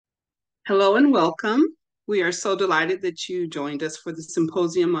Hello and welcome. We are so delighted that you joined us for the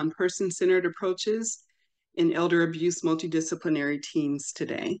Symposium on Person-Centered Approaches in Elder Abuse Multidisciplinary Teams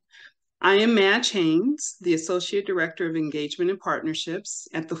today. I am Madge Haynes, the Associate Director of Engagement and Partnerships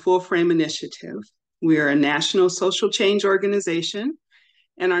at the Full Frame Initiative. We are a national social change organization,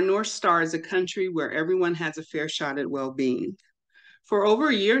 and our North Star is a country where everyone has a fair shot at well-being. For over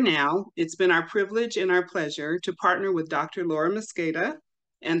a year now, it's been our privilege and our pleasure to partner with Dr. Laura Mosqueda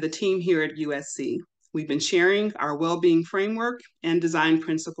and the team here at USC. We've been sharing our well-being framework and design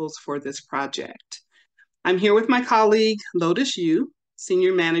principles for this project. I'm here with my colleague, Lotus Yu,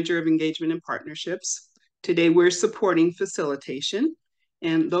 Senior Manager of Engagement and Partnerships. Today, we're supporting facilitation,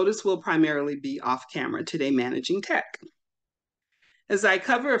 and Lotus will primarily be off camera today managing tech. As I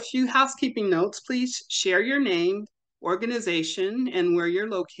cover a few housekeeping notes, please share your name, organization, and where you're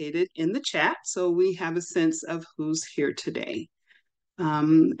located in the chat so we have a sense of who's here today.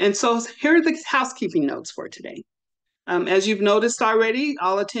 And so here are the housekeeping notes for today. As you've noticed already,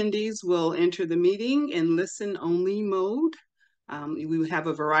 all attendees will enter the meeting in listen-only mode. We have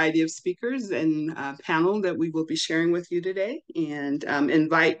a variety of speakers and panel that we will be sharing with you today, and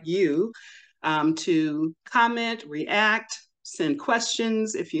invite you to comment, react, send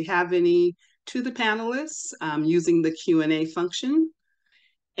questions if you have any to the panelists using the Q&A function.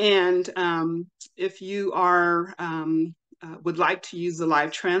 And if you are would like to use the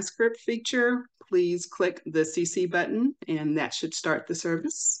live transcript feature, please click the CC button and that should start the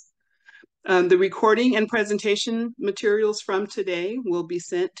service. The recording and presentation materials from today will be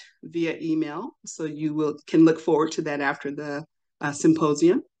sent via email, so you can look forward to that after the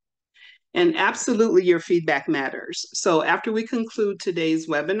symposium. And absolutely, your feedback matters. So after we conclude today's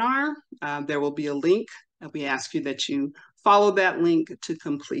webinar, there will be a link. We ask you that you follow that link to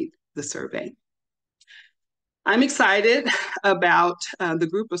complete the survey. I'm excited about the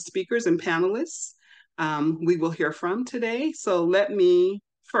group of speakers and panelists we will hear from today. So let me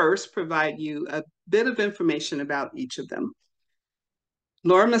first provide you a bit of information about each of them.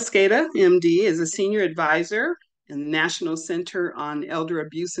 Laura Mosqueda, MD, is a senior advisor in the National Center on Elder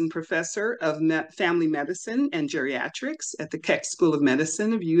Abuse and professor of family medicine and geriatrics at the Keck School of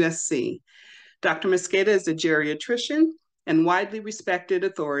Medicine of USC. Dr. Mosqueda is a geriatrician and widely respected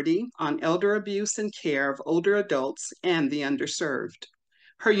authority on elder abuse and care of older adults and the underserved.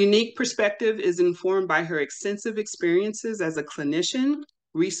 Her unique perspective is informed by her extensive experiences as a clinician,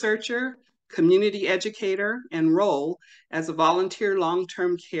 researcher, community educator, and role as a volunteer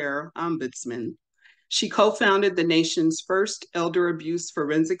long-term care ombudsman. She co-founded the nation's first Elder Abuse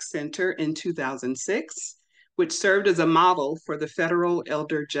Forensic Center in 2006, which served as a model for the Federal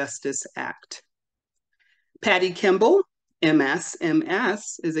Elder Justice Act. Patty Kimball, MS,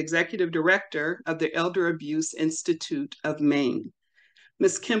 is Executive Director of the Elder Abuse Institute of Maine.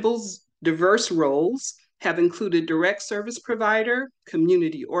 Ms. Kimball's diverse roles have included direct service provider,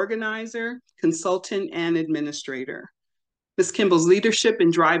 community organizer, consultant, and administrator. Ms. Kimball's leadership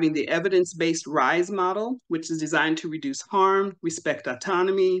in driving the evidence-based RISE model, which is designed to reduce harm, respect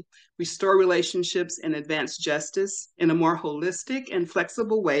autonomy, restore relationships, and advance justice in a more holistic and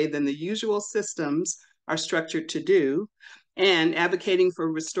flexible way than the usual systems are structured to do, and advocating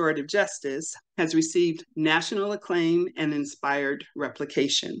for restorative justice, has received national acclaim and inspired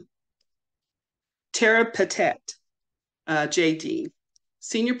replication. Tara Patet, JD,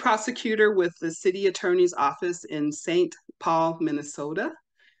 Senior Prosecutor with the City Attorney's Office in St. Paul, Minnesota.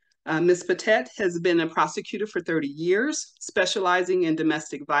 Ms. Patet has been a prosecutor for 30 years, specializing in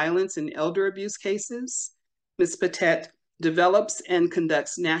domestic violence and elder abuse cases. Ms. Patet develops and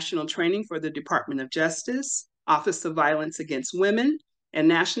conducts national training for the Department of Justice, Office of Violence Against Women, and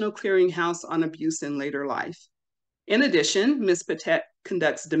National Clearinghouse on Abuse in Later Life. In addition, Ms. Patet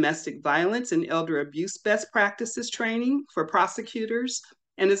conducts domestic violence and elder abuse best practices training for prosecutors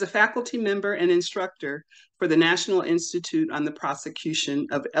and is a faculty member and instructor for the National Institute on the Prosecution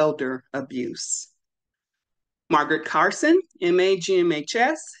of Elder Abuse. Margaret Carson, MA,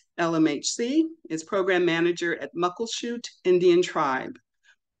 GMHS, LMHC, is Program Manager at Muckleshoot Indian Tribe.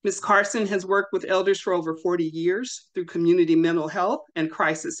 Ms. Carson has worked with elders for over 40 years through community mental health and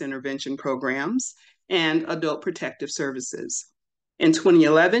crisis intervention programs and adult protective services. In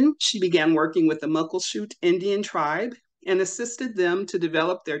 2011, she began working with the Muckleshoot Indian Tribe and assisted them to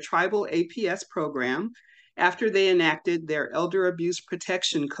develop their tribal APS program after they enacted their Elder Abuse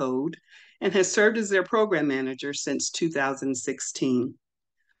Protection Code, and has served as their program manager since 2016.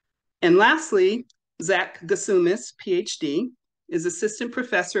 And lastly, Zach Gasumis, PhD, is Assistant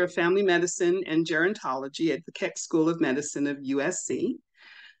Professor of Family Medicine and Gerontology at the Keck School of Medicine of USC.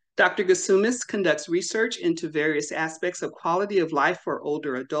 Dr. Gasumis conducts research into various aspects of quality of life for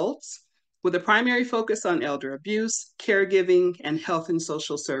older adults, with a primary focus on elder abuse, caregiving, and health and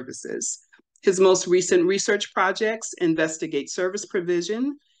social services. His most recent research projects investigate service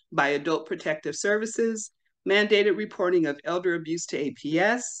provision by Adult Protective Services, mandated reporting of elder abuse to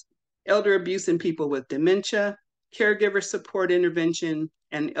APS, elder abuse in people with dementia, caregiver support intervention,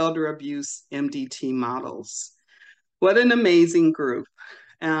 and elder abuse MDT models. What an amazing group.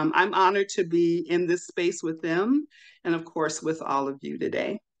 I'm honored to be in this space with them and, of course, with all of you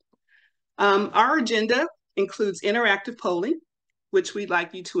today. Our agenda includes interactive polling, which we'd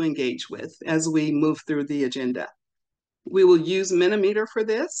like you to engage with as we move through the agenda. We will use Mentimeter for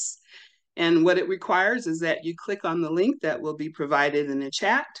this, and what it requires is that you click on the link that will be provided in the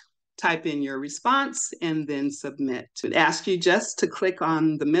chat, type in your response, and then submit. I'd ask you just to click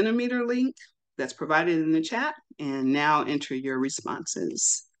on the Mentimeter link that's provided in the chat and now enter your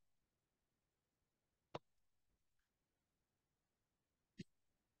responses.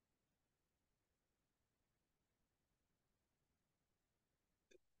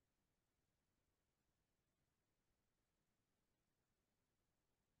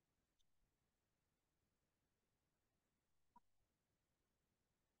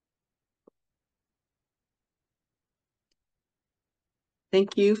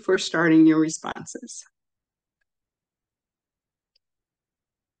 Thank you for starting your responses.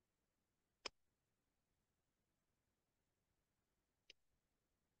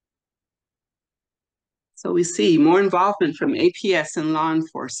 So we see more involvement from APS and law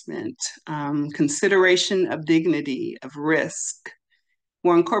enforcement, consideration of dignity, of risk,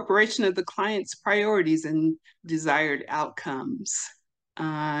 more incorporation of the client's priorities and desired outcomes.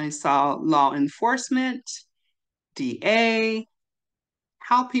 I saw law enforcement, DA,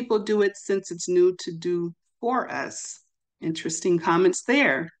 how people do it since it's new to do for us. Interesting comments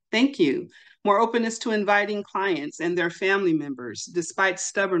there. Thank you. More openness to inviting clients and their family members, despite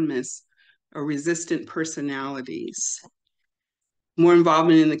stubbornness or resistant personalities. More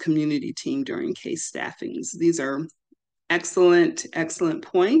involvement in the community team during case staffings. These are excellent, excellent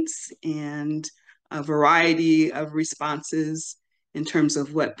points, and a variety of responses in terms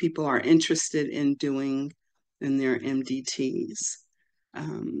of what people are interested in doing in their MDTs.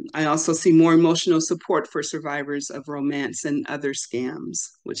 I also see more emotional support for survivors of romance and other scams,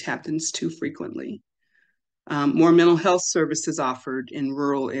 which happens too frequently. More mental health services offered in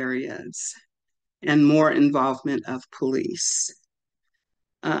rural areas, and more involvement of police.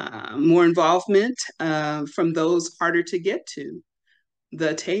 More involvement from those harder to get to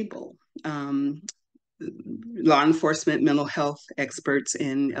the table. Law enforcement, mental health experts,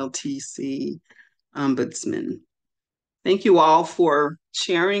 and LTC ombudsman. Thank you all for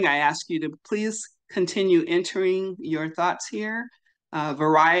sharing. I ask you to please continue entering your thoughts here. A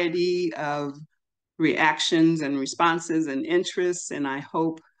variety of reactions and responses and interests, and I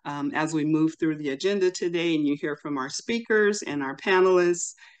hope as we move through the agenda today and you hear from our speakers and our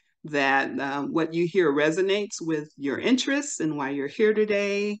panelists that what you hear resonates with your interests and why you're here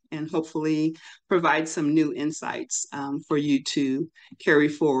today, and hopefully provide some new insights for you to carry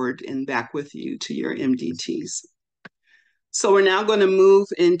forward and back with you to your MDTs. So we're now going to move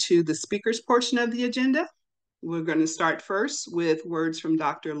into the speakers portion of the agenda. We're going to start first with words from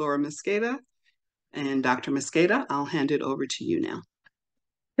Dr. Laura Mosqueda. And Dr. Mosqueda, I'll hand it over to you now.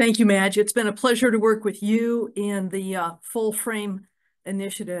 Thank you, Madge. It's been a pleasure to work with you and the Full Frame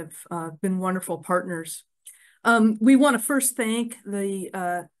Initiative. Been wonderful partners. We want to first thank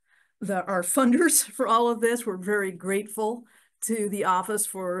our funders for all of this. We're very grateful to the Office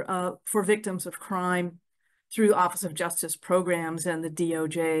for Victims of Crime through the Office of Justice Programs and the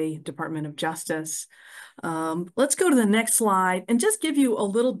DOJ, Department of Justice. Let's go to the next slide and just give you a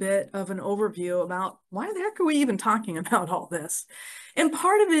little bit of an overview about why the heck are we even talking about all this? And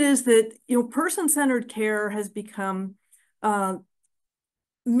part of it is that, person-centered care has become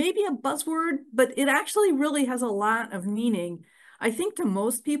maybe a buzzword, but it actually really has a lot of meaning. I think to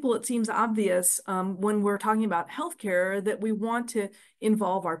most people, it seems obvious when we're talking about healthcare that we want to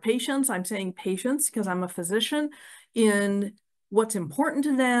involve our patients. I'm saying patients because I'm a physician, in what's important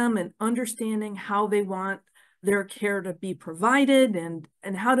to them and understanding how they want their care to be provided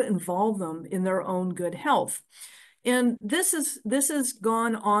and how to involve them in their own good health. And this has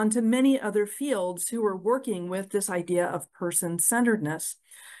gone on to many other fields who are working with this idea of person-centeredness.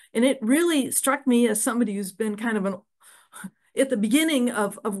 And it really struck me as somebody who's been kind of at the beginning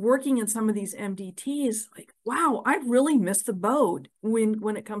of working in some of these MDTs, like, wow, I've really missed the boat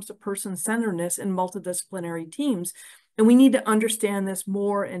when it comes to person-centeredness in multidisciplinary teams. And we need to understand this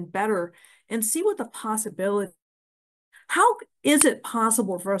more and better and see what the possibility. How is it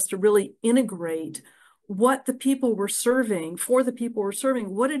possible for us to really integrate what the people were serving, for the people we're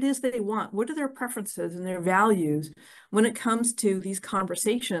serving, what it is they want, what are their preferences and their values when it comes to these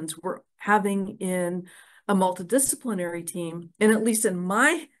conversations we're having in a multidisciplinary team, and at least in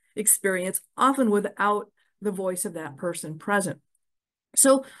my experience, often without the voice of that person present.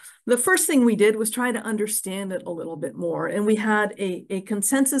 So the first thing we did was try to understand it a little bit more. And we had a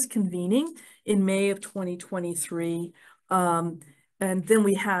consensus convening in May of 2023. And then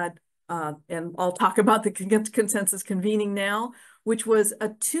we had, and I'll talk about the consensus convening now, which was a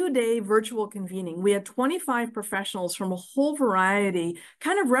 2-day virtual convening. We had 25 professionals from a whole variety,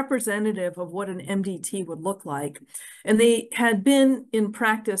 kind of representative of what an MDT would look like. And they had been in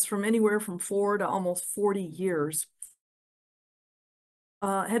practice from anywhere from 4 to almost 40 years.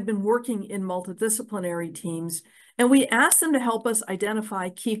 Had been working in multidisciplinary teams, and we asked them to help us identify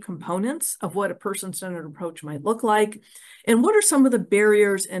key components of what a person-centered approach might look like, and what are some of the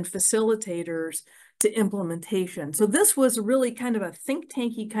barriers and facilitators to implementation. So this was really kind of a think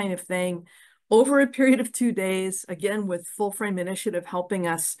tanky kind of thing over a period of 2 days, again, with Full Frame Initiative helping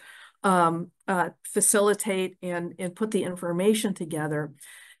us facilitate and put the information together.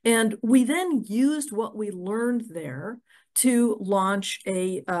 And we then used what we learned there to launch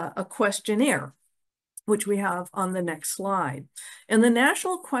a questionnaire, which we have on the next slide. And the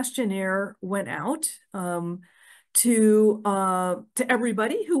national questionnaire went out to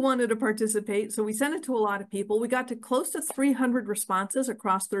everybody who wanted to participate. So we sent it to a lot of people. We got to close to 300 responses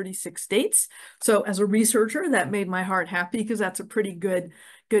across 36 states. So as a researcher, that made my heart happy because that's a pretty good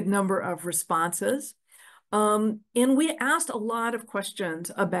number of responses. And we asked a lot of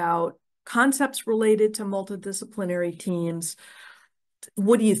questions about concepts related to multidisciplinary teams.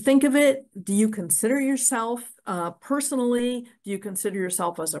 What do you think of it? Do you consider yourself personally? Do you consider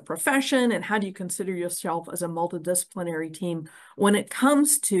yourself as a profession? And how do you consider yourself as a multidisciplinary team when it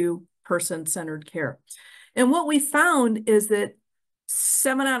comes to person-centered care? And what we found is that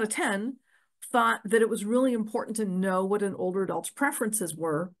 7 out of 10 thought that it was really important to know what an older adult's preferences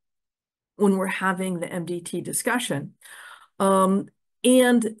were when we're having the MDT discussion.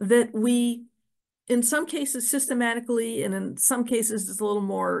 And that we, in some cases systematically, and in some cases it's a little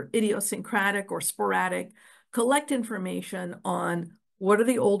more idiosyncratic or sporadic, collect information on what are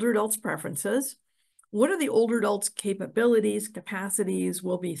the older adults' preferences, what are the older adults' capabilities, capacities.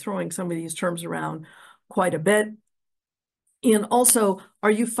 We'll be throwing some of these terms around quite a bit. And also,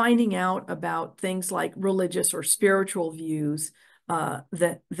 are you finding out about things like religious or spiritual views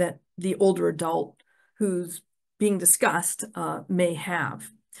that the older adult who's being discussed may have?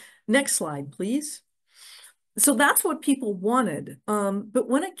 Next slide, please. So that's what people wanted. But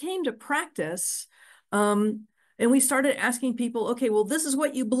when it came to practice, and we started asking people, okay, well, this is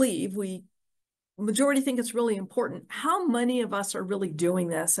what you believe. Majority think it's really important. How many of us are really doing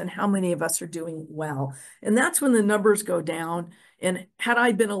this, and how many of us are doing it well? And that's when the numbers go down. And had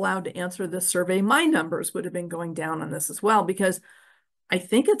I been allowed to answer this survey, my numbers would have been going down on this as well, because I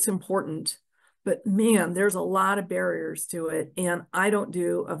think it's important, but man, there's a lot of barriers to it. And I don't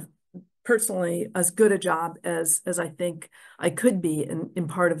do personally as good a job as I think I could be in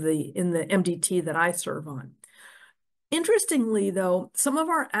the MDT that I serve on. Interestingly, though, some of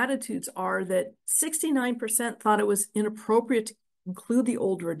our attitudes are that 69% thought it was inappropriate to include the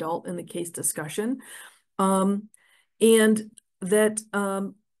older adult in the case discussion, and that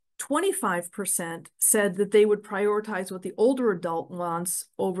 25% said that they would prioritize what the older adult wants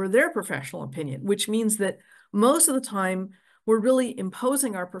over their professional opinion, which means that most of the time we're really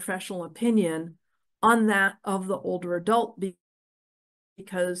imposing our professional opinion on that of the older adult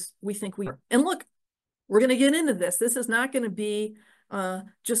because we think we are. And look, we're going to get into this. This is not going to be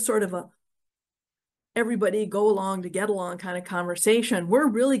just sort of a everybody go along to get along kind of conversation. We're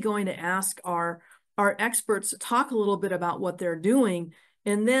really going to ask our experts to talk a little bit about what they're doing.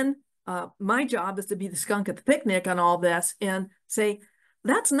 And then my job is to be the skunk at the picnic on all this and say,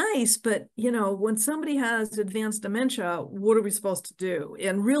 that's nice, but when somebody has advanced dementia, what are we supposed to do?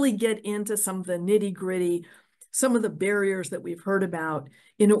 And really get into some of the nitty gritty, some of the barriers that we've heard about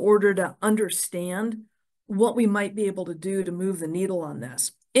in order to understand what we might be able to do to move the needle on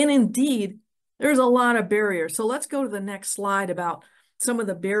this. And indeed, there's a lot of barriers. So let's go to the next slide about some of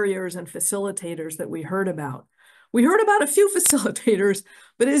the barriers and facilitators that we heard about. We heard about a few facilitators,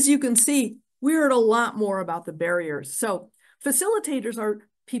 but as you can see, we heard a lot more about the barriers. So facilitators are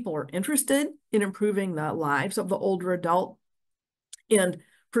people who are interested in improving the lives of the older adult and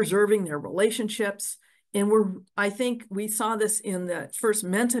preserving their relationships. And I think we saw this in the first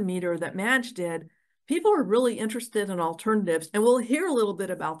Mentimeter that Madge did. People are really interested in alternatives, and we'll hear a little bit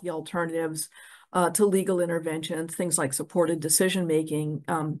about the alternatives to legal interventions, things like supported decision-making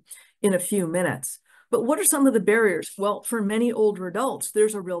in a few minutes. But what are some of the barriers? Well, for many older adults,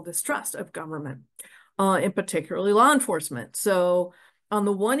 there's a real distrust of government, and particularly law enforcement. So on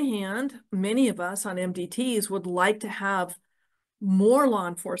the one hand, many of us on MDTs would like to have more law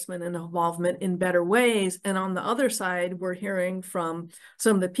enforcement involvement in better ways. And on the other side, we're hearing from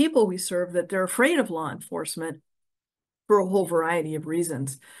some of the people we serve that they're afraid of law enforcement for a whole variety of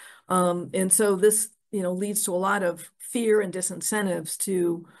reasons. And so this, leads to a lot of fear and disincentives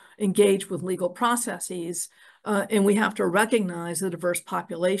to engage with legal processes. And we have to recognize the diverse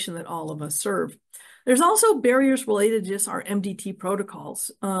population that all of us serve. There's also barriers related to just our MDT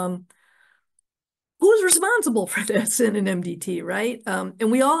protocols. Who's responsible for this in an MDT, right?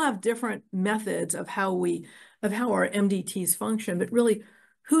 And we all have different methods of how our MDTs function, but really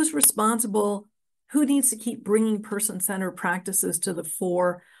who's responsible, who needs to keep bringing person-centered practices to the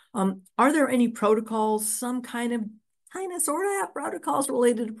fore? Are there any protocols, some kind of sort of have protocols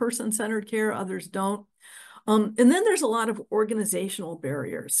related to person-centered care, others don't. And then there's a lot of organizational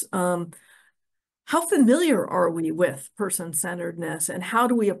barriers. How familiar are we with person-centeredness, and how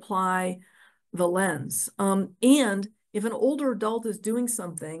do we apply the lens? And if an older adult is doing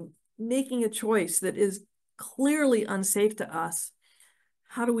something, making a choice that is clearly unsafe to us,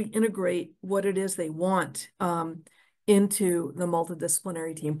 how do we integrate what it is they want into the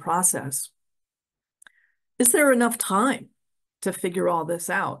multidisciplinary team process? Is there enough time to figure all this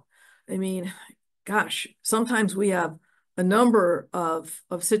out? I mean, gosh, sometimes we have a number of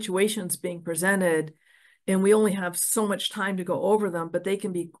situations being presented and we only have so much time to go over them, but they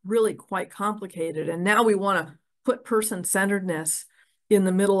can be really quite complicated. And now we want to put person-centeredness in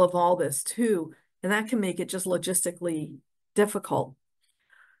the middle of all this too. And that can make it just logistically difficult.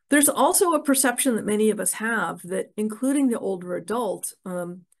 There's also a perception that many of us have that including the older adult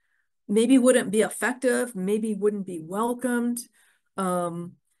maybe wouldn't be effective, maybe wouldn't be welcomed.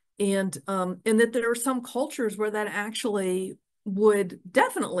 And that there are some cultures where that actually would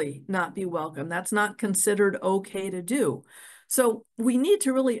definitely not be welcome. That's not considered okay to do. So we need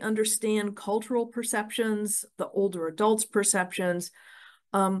to really understand cultural perceptions, the older adults' perceptions.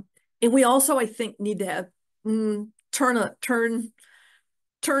 And we also, I think, need to have turn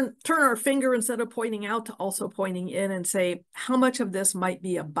our finger instead of pointing out to also pointing in and say, how much of this might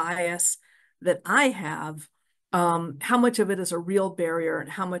be a bias that I have? How much of it is a real barrier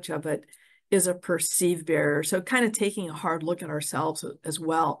and how much of it is a perceived barrier? So kind of taking a hard look at ourselves as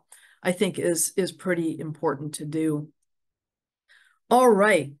well, I think is pretty important to do. All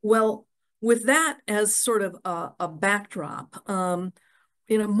right, well, with that as sort of a backdrop,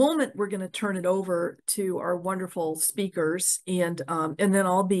 in a moment, we're going to turn it over to our wonderful speakers, and then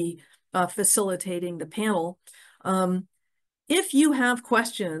I'll be facilitating the panel. If you have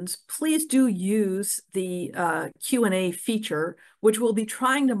questions, please do use the Q&A feature, which we'll be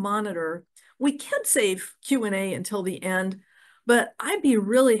trying to monitor. We can save Q&A until the end, but I'd be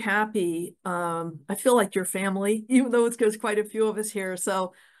really happy. I feel like your family, even though there's quite a few of us here.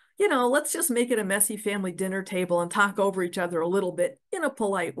 So, let's just make it a messy family dinner table and talk over each other a little bit in a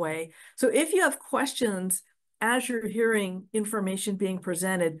polite way. So if you have questions as you're hearing information being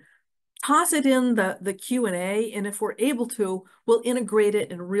presented, toss it in the Q&A, and if we're able to, we'll integrate it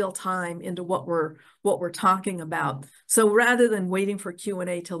in real time into what we're talking about. So rather than waiting for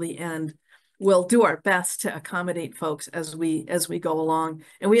Q&A till the end, we'll do our best to accommodate folks as we go along.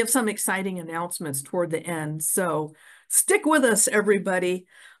 And we have some exciting announcements toward the end. So stick with us, everybody.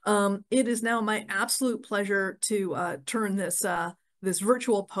 It is now my absolute pleasure to turn this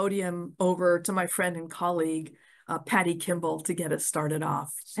virtual podium over to my friend and colleague, Patty Kimball, to get us started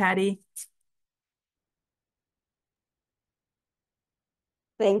off. Patty.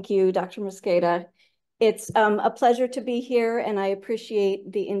 Thank you, Dr. Mosqueda. It's a pleasure to be here, and I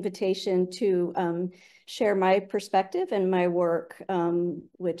appreciate the invitation to share my perspective and my work,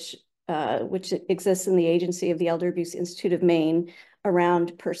 which exists in the agency of the Elder Abuse Institute of Maine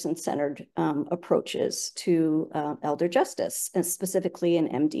around person-centered approaches to elder justice, and specifically in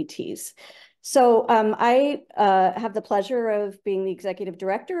MDTs. So I have the pleasure of being the executive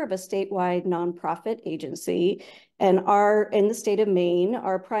director of a statewide nonprofit agency. And in the state of Maine,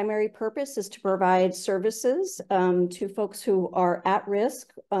 our primary purpose is to provide services to folks who are at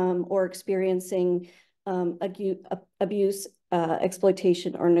risk or experiencing abuse,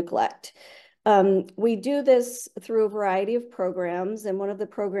 exploitation, or neglect. We do this through a variety of programs, and one of the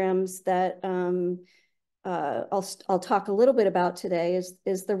programs that I'll talk a little bit about today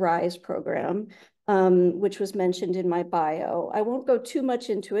is the RISE program, which was mentioned in my bio. I won't go too much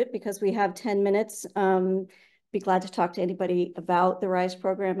into it because we have 10 minutes. Be glad to talk to anybody about the RISE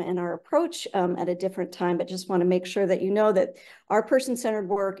program and our approach at a different time, but just want to make sure that you know that our person-centered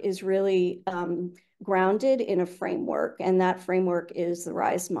work is really grounded in a framework, and that framework is the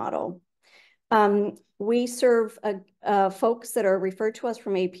RISE model. We serve folks that are referred to us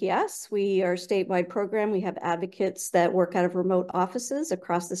from APS. We are a statewide program. We have advocates that work out of remote offices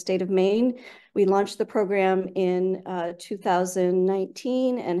across the state of Maine. We launched the program in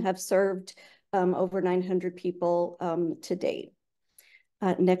 2019 and have served over 900 people to date.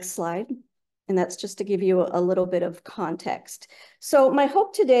 Next slide. And that's just to give you a little bit of context. So my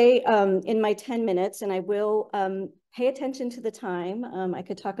hope today in my 10 minutes, and I will pay attention to the time, I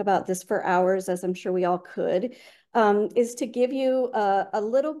could talk about this for hours, as I'm sure we all could, is to give you a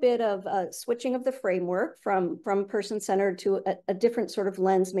little bit of switching of the framework from person-centered to a different sort of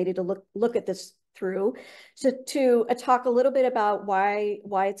lens, maybe to look at this through, to talk a little bit about why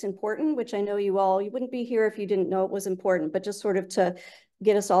it's important, which I know you wouldn't be here if you didn't know it was important, but just sort of to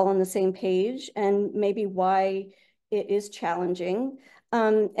get us all on the same page, and maybe why it is challenging,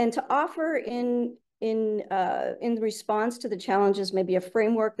 and to offer in response to the challenges, maybe a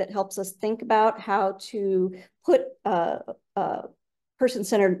framework that helps us think about how to put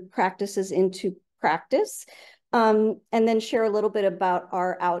person-centered practices into practice, and then share a little bit about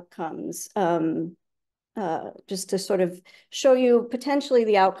our outcomes, just to sort of show you potentially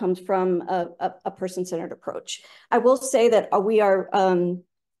the outcomes from a person-centered approach. I will say that we are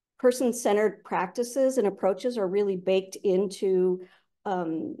person-centered practices and approaches are really baked into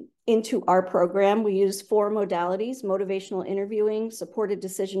our program. We use 4 modalities: motivational interviewing, supported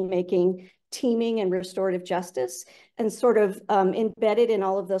decision-making, teaming, and restorative justice. And sort of embedded in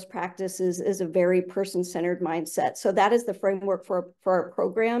all of those practices is a very person-centered mindset. So that is the framework for our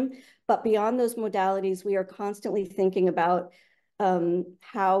program. But beyond those modalities, we are constantly thinking about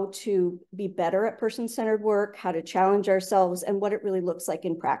how to be better at person-centered work, how to challenge ourselves, and what it really looks like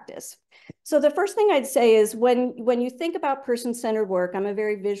in practice. So the first thing I'd say is when you think about person-centered work, I'm a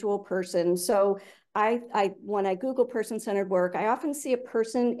very visual person. So when I Google person-centered work, I often see a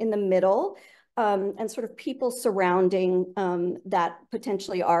person in the middle and sort of people surrounding that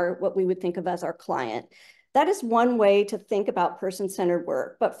potentially are what we would think of as our client. That is one way to think about person-centered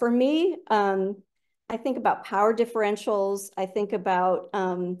work. But for me, I think about power differentials. I think about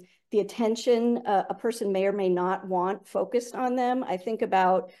the attention a person may or may not want focused on them. I think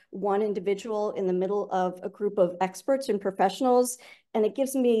about one individual in the middle of a group of experts and professionals, and it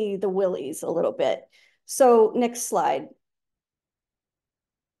gives me the willies a little bit. So next slide.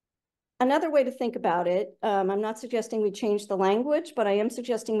 Another way to think about it, I'm not suggesting we change the language, but I am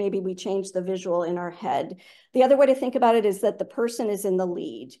suggesting maybe we change the visual in our head. The other way to think about it is that the person is in the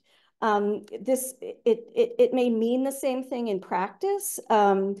lead. It may mean the same thing in practice.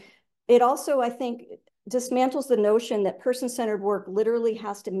 It also, I think, dismantles the notion that person-centered work literally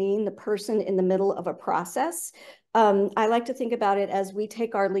has to mean the person in the middle of a process. I like to think about it as we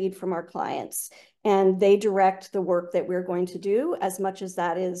take our lead from our clients, and they direct the work that we're going to do as much as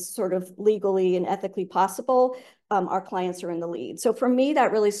that is sort of legally and ethically possible. Our clients are in the lead. So for me,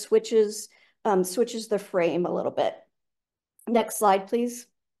 that really switches the frame a little bit. Next slide, please.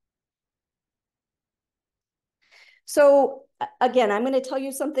 So again, I'm going to tell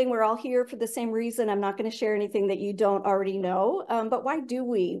you something. We're all here for the same reason. I'm not going to share anything that you don't already know. But why do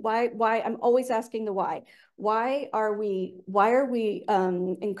we? Why? I'm always asking the why. Why are we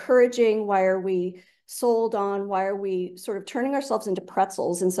encouraging? Why are we sold on? Why are we sort of turning ourselves into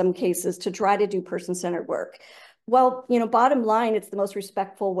pretzels in some cases to try to do person-centered work? Well, bottom line, it's the most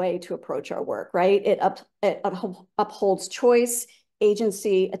respectful way to approach our work, right? It upholds choice,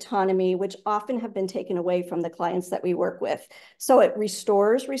 agency, autonomy, which often have been taken away from the clients that we work with. So it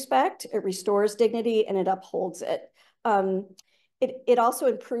restores respect, it restores dignity, and it upholds it. It also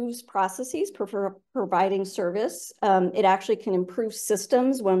improves processes for providing service. It actually can improve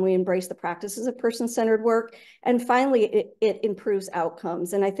systems when we embrace the practices of person-centered work. And finally, it improves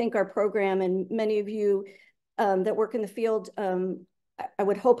outcomes. And I think our program, and many of you that work in the field, I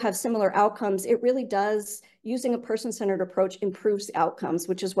would hope have similar outcomes. It really does, using a person-centered approach improves outcomes,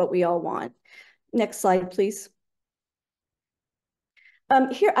 which is what we all want. Next slide, please.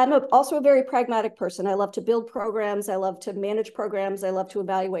 Here, I'm also a very pragmatic person. I love to build programs. I love to manage programs. I love to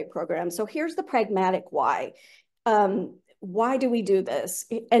evaluate programs. So here's the pragmatic why. Why do we do this?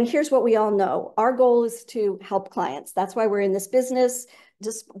 And here's what we all know. Our goal is to help clients. That's why we're in this business.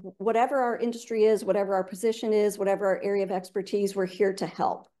 Just whatever our industry is, whatever our position is, whatever our area of expertise, we're here to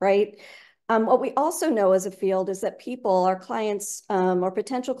help, right? What we also know as a field is that people, our clients or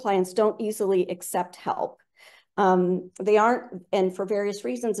potential clients, don't easily accept help. They aren't, and for various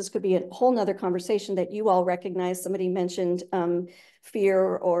reasons, this could be a whole nother conversation that you all recognize. Somebody mentioned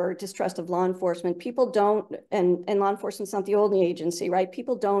fear or distrust of law enforcement. People don't, and law enforcement's not the only agency, right?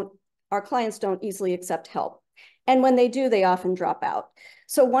 People don't our clients don't easily accept help. And when they do, they often drop out.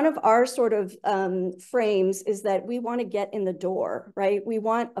 So one of our sort of frames is that we want to get in the door, right? We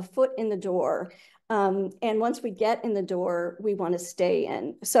want a foot in the door. And once we get in the door, we want to stay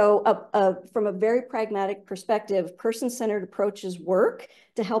in. So from a very pragmatic perspective, person-centered approaches work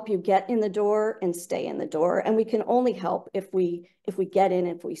to help you get in the door and stay in the door. And we can only help if we get in,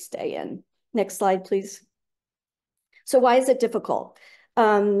 if we stay in. Next slide, please. So why is it difficult?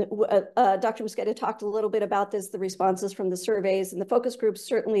 Dr. Mosqueda talked a little bit about this, the responses from the surveys, and the focus groups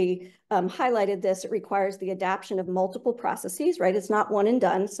certainly highlighted this. It requires the adaptation of multiple processes, right? It's not one and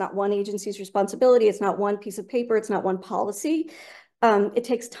done. It's not one agency's responsibility. It's not one piece of paper. It's not one policy. It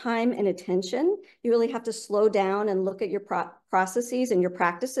takes time and attention. You really have to slow down and look at your processes and your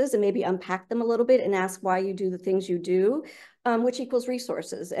practices and maybe unpack them a little bit and ask why you do the things you do, which equals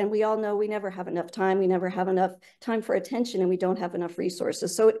resources. And we all know we never have enough time. We never have enough time for attention, and we don't have enough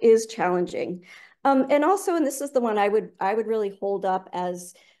resources. So it is challenging. And also, and this is the one I would really hold up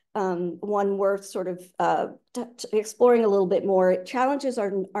as one worth sort of exploring a little bit more. It challenges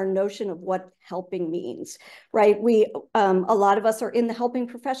our notion of what helping means, right? A lot of us are in the helping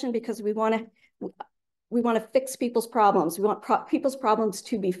profession because we want to fix people's problems. We want people's problems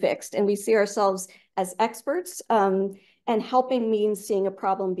to be fixed, and we see ourselves as experts. And helping means seeing a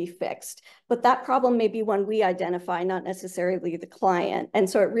problem be fixed. But that problem may be one we identify, not necessarily the client. And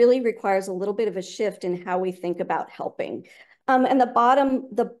so it really requires a little bit of a shift in how we think about helping. And the bottom,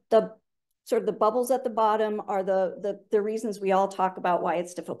 the sort of the bubbles at the bottom are the reasons we all talk about why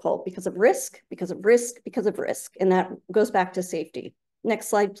it's difficult: because of risk, because of risk, because of risk. And that goes back to safety. Next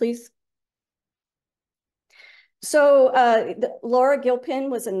slide, please. So Laura Gilpin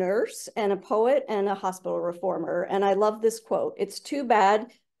was a nurse and a poet and a hospital reformer. And I love this quote: "It's too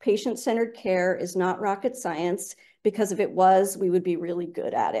bad patient-centered care is not rocket science, because if it was, we would be really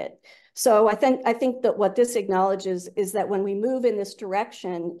good at it." So I think that what this acknowledges is that when we move in this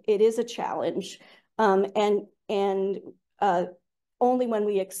direction, it is a challenge. And only when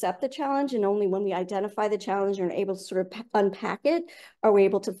we accept the challenge and only when we identify the challenge and are able to sort of unpack it, are we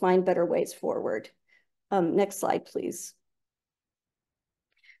able to find better ways forward. Next slide, please.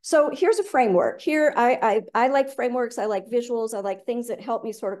 So here's a framework. Here, I like frameworks. I like visuals. I like things that help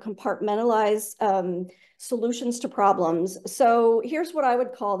me sort of compartmentalize solutions to problems. So here's what I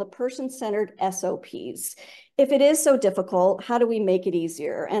would call the person-centered SOPs. If it is so difficult, how do we make it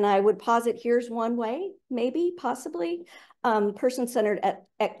easier? And I would posit here's one way, maybe, possibly, person-centered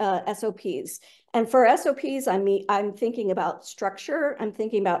SOPs. And for SOPs, I'm thinking about structure, I'm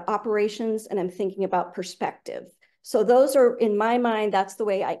thinking about operations, and I'm thinking about perspective. So those are, in my mind, that's the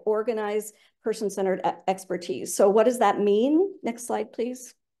way I organize person-centered expertise. So what does that mean? Next slide,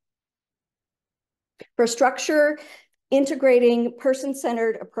 please. For structure, integrating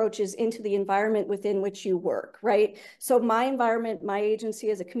person-centered approaches into the environment within which you work, right? So my environment, my agency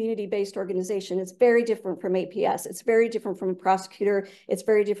as a community-based organization is very different from APS. It's very different from a prosecutor. It's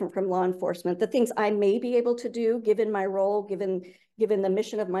very different from law enforcement. The things I may be able to do, given my role, given the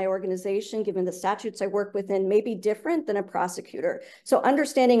mission of my organization, given the statutes I work within, may be different than a prosecutor. So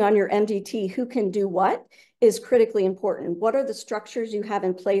understanding on your MDT who can do what is critically important. What are the structures you have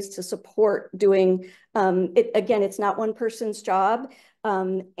in place to support doing it? Again, it's not one person's job,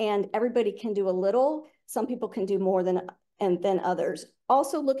 and everybody can do a little. Some people can do more than others.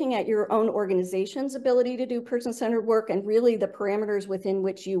 Also looking at your own organization's ability to do person-centered work and really the parameters within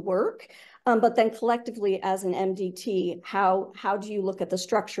which you work. But then collectively as an MDT, how do you look at the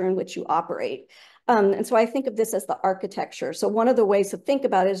structure in which you operate? And so I think of this as the architecture. So one of the ways to think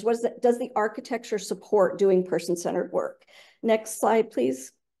about it is, does the architecture support doing person-centered work? Next slide,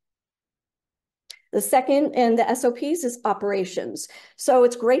 please. The second in the SOPs is operations. So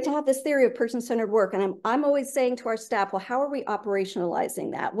it's great to have this theory of person-centered work. And I'm always saying to our staff, well, how are we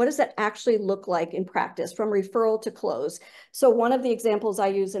operationalizing that? What does that actually look like in practice from referral to close? So one of the examples I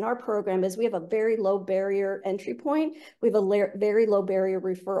use in our program is we have a very low barrier entry point. We have a very low barrier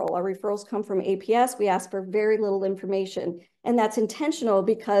referral. Our referrals come from APS. We ask for very little information. And that's intentional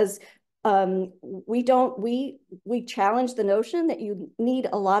because we challenge the notion that you need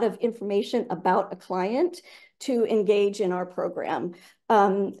a lot of information about a client to engage in our program.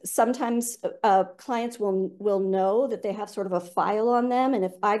 Sometimes clients will know that they have sort of a file on them. And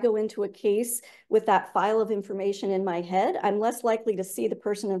if I go into a case with that file of information in my head, I'm less likely to see the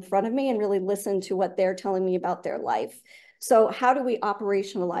person in front of me and really listen to what they're telling me about their life. So how do we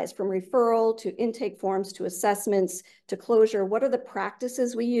operationalize from referral to intake forms to assessments to closure? What are the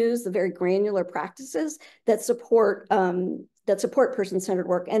practices we use, the very granular practices that support person-centered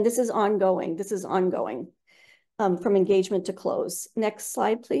work? And this is ongoing. This is ongoing from engagement to close. Next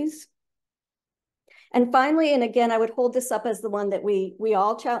slide, please. And finally, and again, I would hold this up as the one that we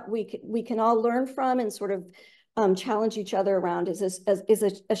can all learn from and sort of challenge each other around, is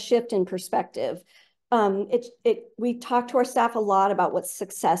a shift in perspective. We talk to our staff a lot about what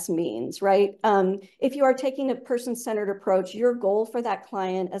success means, right? If you are taking a person-centered approach, your goal for that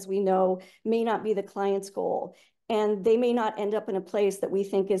client, as we know, may not be the client's goal, and they may not end up in a place that we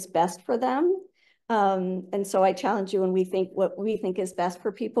think is best for them. And so I challenge you when we think what we think is best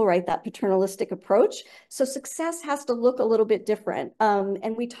for people, right? That paternalistic approach. So success has to look a little bit different.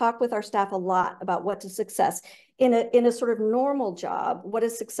 And we talk with our staff a lot about what does success in a sort of normal job, what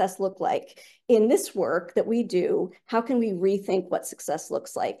does success look like? In this work that we do, how can we rethink what success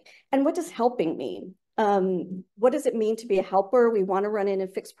looks like? And what does helping mean? What does it mean to be a helper? We want to run in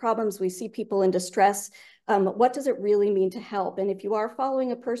and fix problems. We see people in distress. What does it really mean to help? And if you are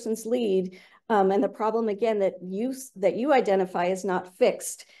following a person's lead, and the problem, again, that you identify is not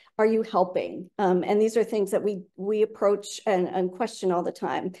fixed, are you helping? And these are things that we approach and question all the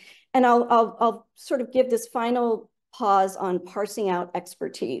time. And I'll sort of give this final pause on parsing out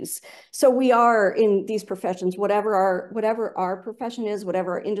expertise. So we are in these professions, whatever our profession is,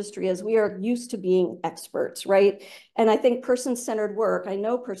 whatever our industry is, we are used to being experts, right? And I think person-centered work, I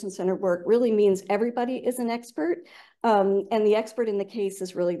know person-centered work really means everybody is an expert. And the expert in the case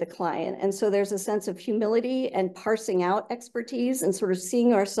is really the client. And so there's a sense of humility and parsing out expertise and sort of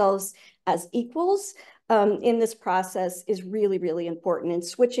seeing ourselves as equals in this process is really, really important. And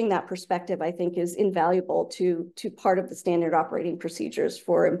switching that perspective, I think, is invaluable to part of the standard operating procedures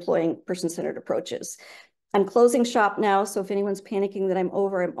for employing person-centered approaches. I'm closing shop now, so if anyone's panicking that I'm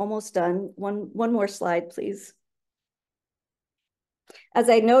over, I'm almost done. One more slide, please. As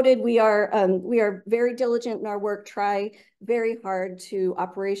I noted, we are very diligent in our work, try very hard to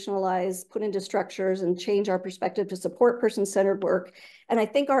operationalize, put into structures, and change our perspective to support person-centered work. And I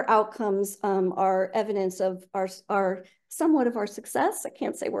think our outcomes are evidence of our somewhat of our success. I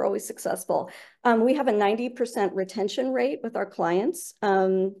can't say we're always successful. We have a 90% retention rate with our clients.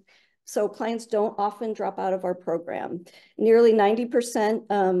 So clients don't often drop out of our program. Nearly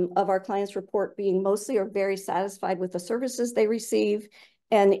 90% of our clients report being mostly or very satisfied with the services they receive,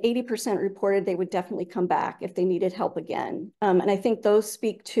 and 80% reported they would definitely come back if they needed help again. And I think those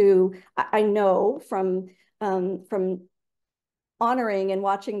speak to, I know from honoring and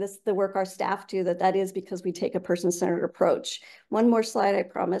watching the work our staff do, that is because we take a person-centered approach. One more slide, I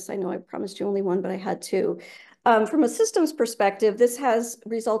promise. I know I promised you only one, but I had two. From a systems perspective, this has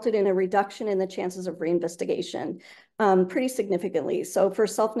resulted in a reduction in the chances of reinvestigation pretty significantly. So for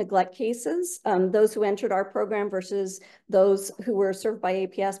self-neglect cases, those who entered our program versus those who were served by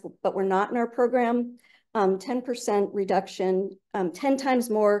APS but were not in our program, 10% reduction, 10 times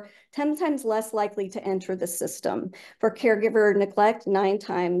less likely to enter the system. For caregiver neglect, 9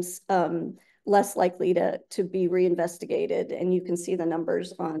 times less likely to be reinvestigated. And you can see the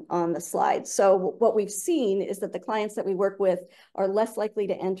numbers on the slide. So what we've seen is that the clients that we work with are less likely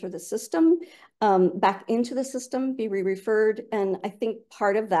to enter the system, back into the system, be re-referred. And I think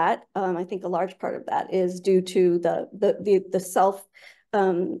part of that, I think a large part of that is due to the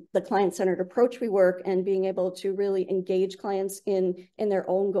client-centered approach we work and being able to really engage clients in their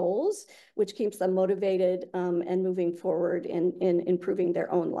own goals, which keeps them motivated and moving forward in improving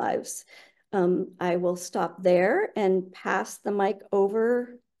their own lives. I will stop there and pass the mic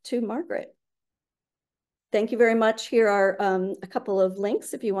over to Margaret. Thank you very much. Here are a couple of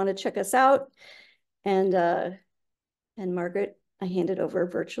links if you want to check us out. And Margaret, I hand it over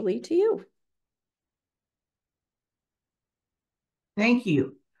virtually to you. Thank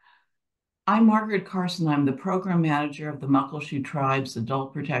you. I'm Margaret Carson. I'm the program manager of the Muckleshoot Tribe's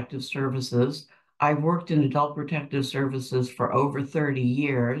Adult Protective Services. I've worked in adult protective services for over 30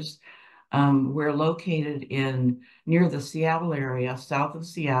 years. We're located near the Seattle area, south of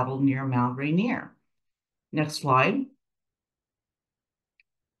Seattle, near Mount Rainier. Next slide.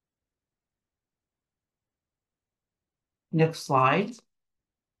 Next slide.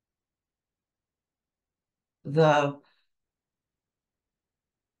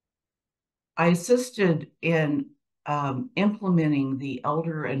 I assisted in implementing the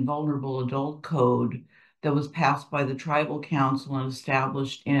Elder and Vulnerable Adult Code that was passed by the Tribal Council and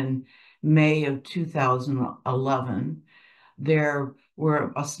established in May of 2011.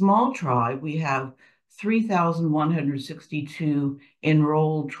 We're a small tribe. We have 3,162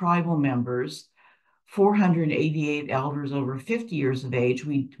 enrolled tribal members, 488 elders over 50 years of age.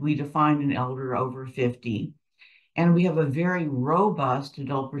 We define an elder over 50. And we have a very robust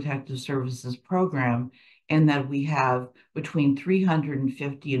adult protective services program in that we have between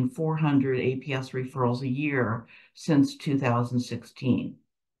 350 and 400 APS referrals a year since 2016.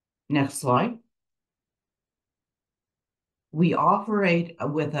 Next slide. We operate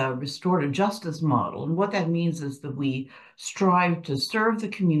with a restorative justice model. And what that means is that we strive to serve the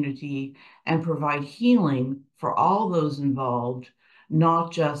community and provide healing for all those involved,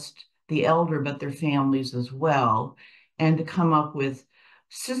 not just the elder, but their families as well, and to come up with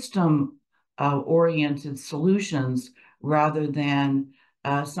system-oriented solutions rather than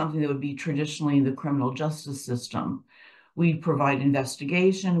something that would be traditionally in the criminal justice system. We provide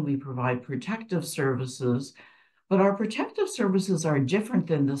investigation, we provide protective services, but our protective services are different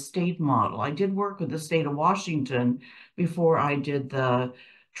than the state model. I did work with the state of Washington before I did the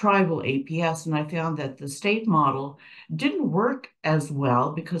tribal APS, and I found that the state model didn't work as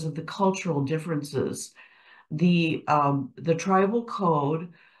well because of the cultural differences. The tribal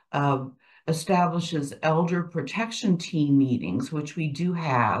code establishes elder protection team meetings, which we do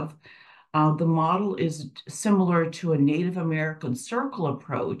have. The model is similar to a Native American circle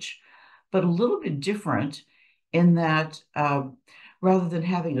approach, but a little bit different in that rather than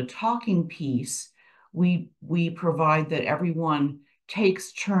having a talking piece, we provide that everyone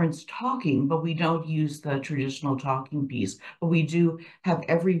takes turns talking, but we don't use the traditional talking piece, but we do have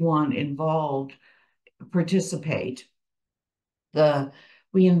everyone involved participate.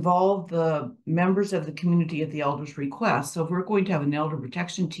 We involve the members of the community at the elder's request. So if we're going to have an elder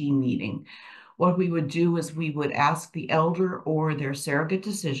protection team meeting, what we would do is we would ask the elder or their surrogate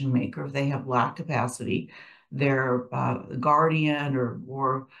decision maker, if they have lack capacity, their guardian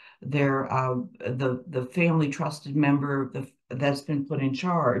or their the family trusted member that's been put in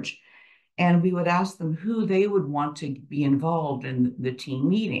charge, and we would ask them who they would want to be involved in the team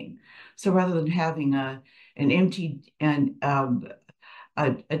meeting. So rather than having an empty and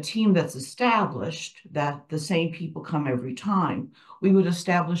a team that's established that the same people come every time, we would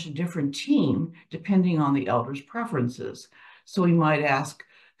establish a different team depending on the elder's preferences. So we might ask,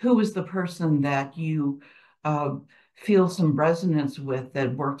 who is the person that you feel some resonance with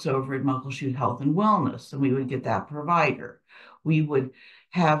that works over at Muckleshoot Health and Wellness? And we would get that provider. We would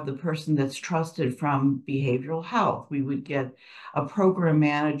have the person that's trusted from behavioral health. We would get a program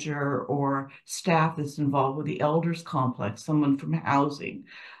manager or staff that's involved with the elders complex, someone from housing,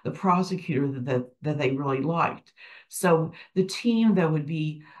 the prosecutor that they really liked. So the team that would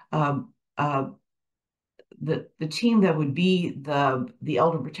be the team that would be the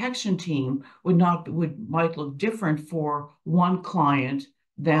elder protection team might look different for one client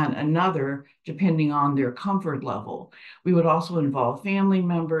than another, depending on their comfort level. We would also involve family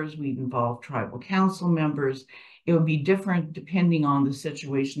members, we'd involve tribal council members. It would be different depending on the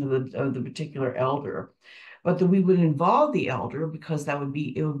situation of the particular elder. But that we would involve the elder because it would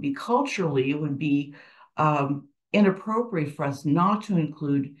be culturally, it would be inappropriate for us not to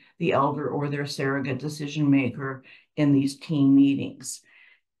include the elder or their surrogate decision maker in these team meetings.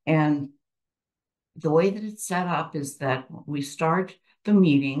 And the way that it's set up is that we start the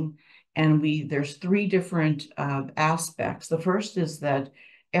meeting and there's three different aspects. The first is that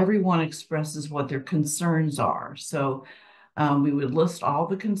everyone expresses what their concerns are. So we would list all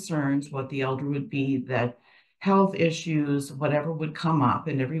the concerns, what the elder would be, that health issues, whatever would come up,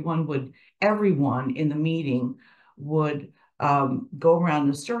 and everyone in the meeting would go around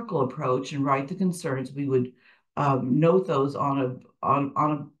the circle approach and write the concerns. We would note those on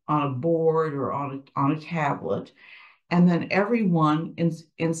a board or on a tablet, and then everyone in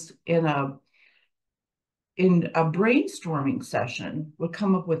a brainstorming session would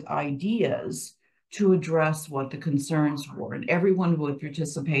come up with ideas to address what the concerns were, and everyone would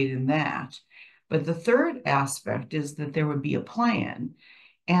participate in that. But the third aspect is that there would be a plan,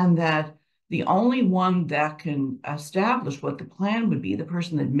 and that the only one that can establish what the plan would be, the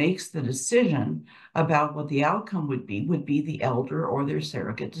person that makes the decision about what the outcome would be the elder or their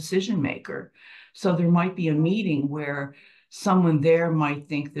surrogate decision maker. So there might be a meeting where someone there might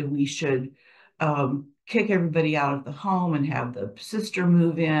think that we should kick everybody out of the home and have the sister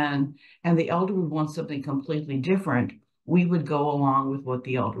move in, and the elder would want something completely different. We would go along with what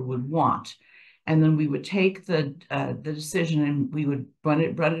the elder would want. And then we would take the decision and we would run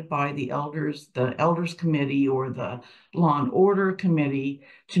it by the elders committee or the law and order committee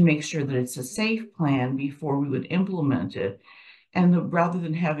to make sure that it's a safe plan before we would implement it. And rather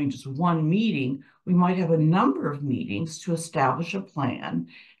than having just one meeting, we might have a number of meetings to establish a plan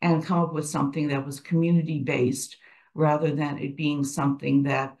and come up with something that was community-based rather than it being something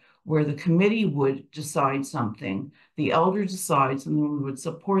where the committee would decide something, the elder decides, and then we would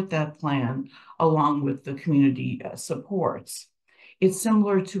support that plan along with the community supports. It's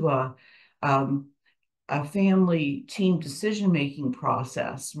similar to a family team decision-making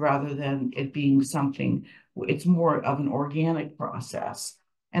process rather than it being something, it's more of an organic process.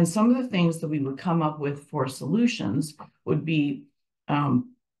 And some of the things that we would come up with for solutions would be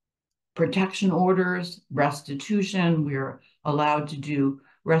protection orders, restitution. We're allowed to do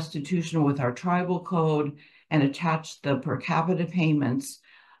restitution with our tribal code and attach the per capita payments.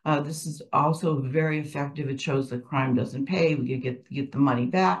 This is also very effective. It shows that crime doesn't pay. We could get the money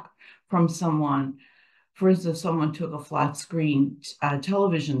back from someone. For instance, someone took a flat screen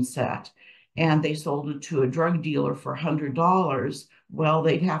television set and they sold it to a drug dealer for $100. Well,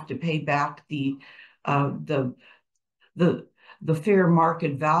 they'd have to pay back the fair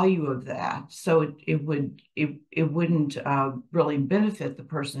market value of that. So it wouldn't really benefit the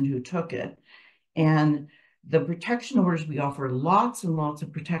person who took it. And the protection orders, we offer lots and lots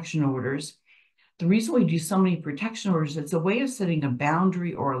of protection orders. The reason we do so many protection orders, it's a way of setting a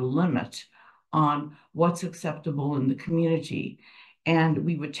boundary or a limit on what's acceptable in the community. And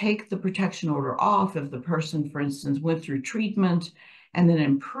we would take the protection order off if the person, for instance, went through treatment and then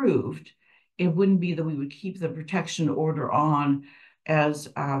improved. It wouldn't be that we would keep the protection order on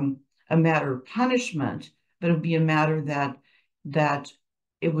as a matter of punishment, but it would be a matter that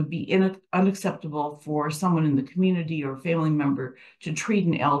it would be unacceptable for someone in the community or family member to treat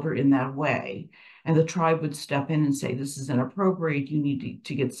an elder in that way. And the tribe would step in and say, this is inappropriate, you need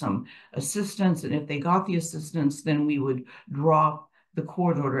to get some assistance. And if they got the assistance, then we would drop the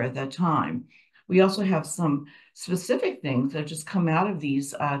court order at that time. We also have some specific things that just come out of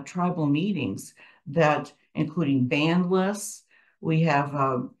these tribal meetings, that including banned lists. We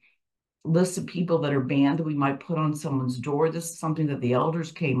have lists of people that are banned that we might put on someone's door. This is something that the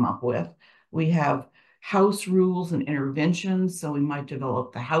elders came up with. We have house rules and interventions. So we might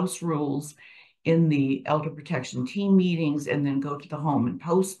develop the house rules in the elder protection team meetings and then go to the home and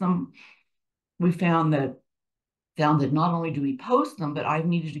post them. We found that not only do we post them, but I've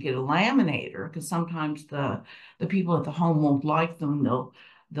needed to get a laminator, because sometimes the people at the home won't like them.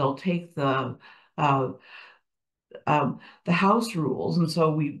 They'll take the house rules, and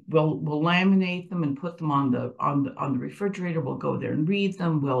so we'll laminate them and put them on the refrigerator. We'll go there and read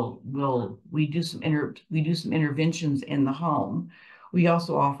them. We do some interventions in the home. We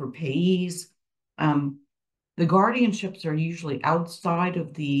also offer payees. The guardianships are usually outside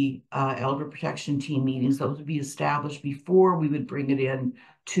of the elder protection team meetings. Those would be established before we would bring it in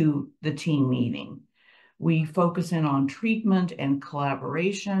to the team meeting. We focus in on treatment and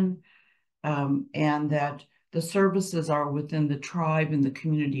collaboration, and that the services are within the tribe and the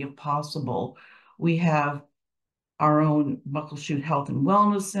community if possible. We have our own Muckleshoot Health and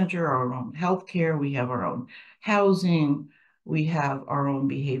Wellness Center, our own healthcare. We have our own housing. We have our own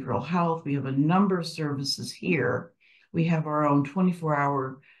behavioral health. We have a number of services here. We have our own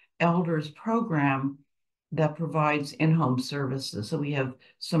 24-hour elders program that provides in-home services. So we have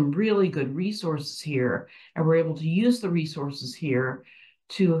some really good resources here, and we're able to use the resources here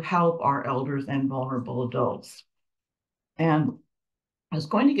to help our elders and vulnerable adults. And I was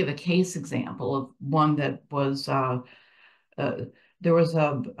going to give a case example of one that was, there was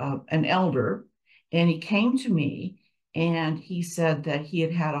an elder, and he came to me and he said that he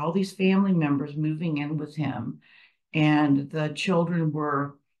had had all these family members moving in with him, and the children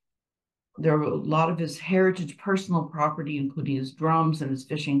there were a lot of his heritage personal property, including his drums and his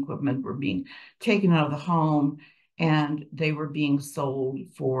fishing equipment, were being taken out of the home, and they were being sold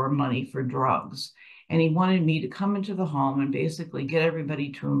for money for drugs. And he wanted me to come into the home and basically get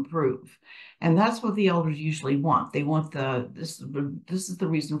everybody to improve. And that's what the elders usually want. They want this is the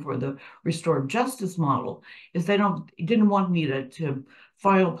reason for the restorative justice model, is they didn't want me to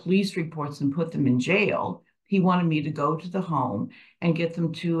file police reports and put them in jail. He wanted me to go to the home and get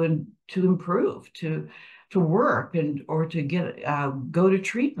them to improve, to work, or to go to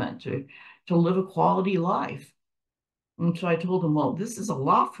treatment, to live a quality life. And so I told him, well, this is a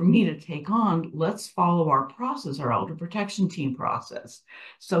lot for me to take on. Let's follow our process, our elder protection team process.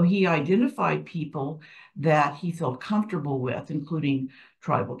 So he identified people that he felt comfortable with, including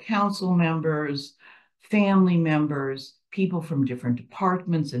tribal council members, family members, people from different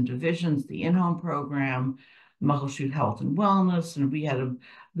departments and divisions, the in-home program, Muckleshoot Health and Wellness. And we had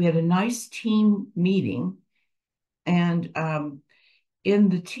a nice team meeting. And in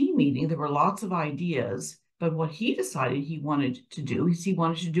the team meeting, there were lots of ideas. But what he decided he wanted to do is he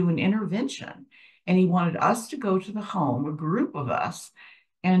wanted to do an intervention. And he wanted us to go to the home, a group of us,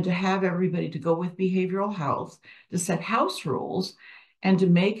 and to have everybody to go with behavioral health, to set house rules, and to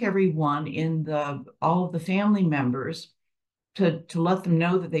make everyone all of the family members to let them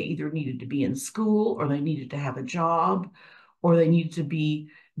know that they either needed to be in school, or they needed to have a job, or they needed to be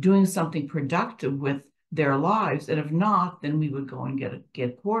doing something productive with their lives. And if not, then we would go and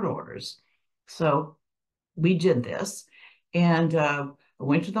get court orders. So we did this. And I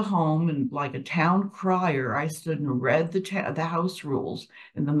went to the home, and like a town crier, I stood and read the house rules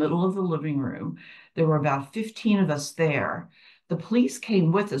in the middle of the living room. There were about 15 of us there. The police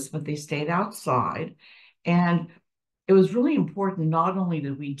came with us, but they stayed outside. And it was really important not only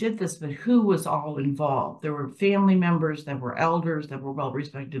that we did this, but who was all involved. There were family members, there were elders that were well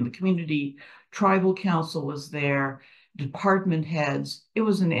respected in the community. Tribal council was there, department heads. It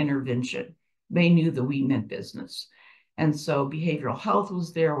was an intervention. They knew that we meant business. And so behavioral health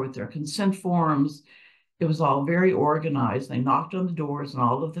was there with their consent forms. It was all very organized. They knocked on the doors and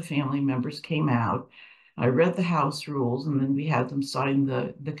all of the family members came out. I read the house rules, and then we had them sign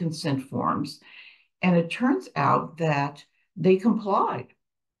the consent forms. And it turns out that they complied,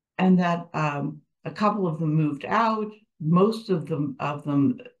 and that a couple of them moved out. Most of them,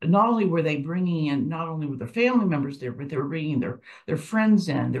 not only were they bringing in, not only were their family members there, but they were bringing their friends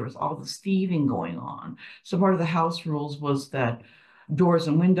in. There was all this thieving going on. So part of the house rules was that doors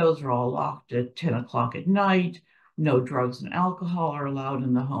and windows are all locked at 10 o'clock at night. No drugs and alcohol are allowed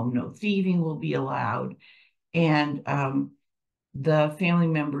in the home. No thieving will be allowed. And the family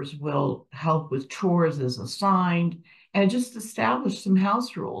members will help with chores as assigned, and it just established some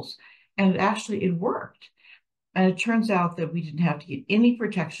house rules. And actually it worked. And it turns out that we didn't have to get any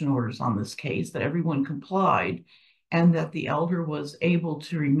protection orders on this case, that everyone complied, and that the elder was able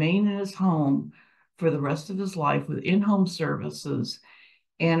to remain in his home for the rest of his life with in-home services.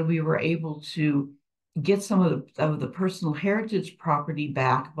 And we were able to get some of the personal heritage property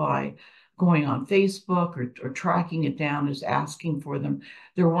back by going on Facebook or tracking it down as asking for them.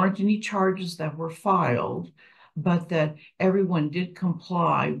 There weren't any charges that were filed, but that everyone did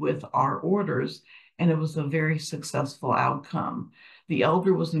comply with our orders, and it was a very successful outcome. The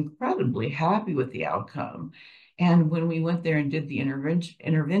elder was incredibly happy with the outcome. And when we went there and did the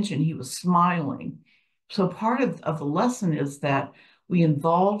intervention, he was smiling. So part of the lesson is that we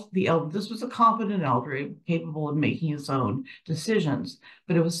involved the elder. This was a competent elder, capable of making his own decisions,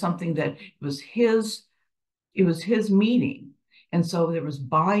 but it was something that it was his meeting. And so there was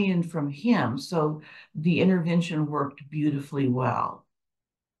buy-in from him. So the intervention worked beautifully well.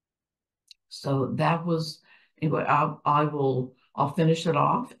 So that was, anyway, I'll finish it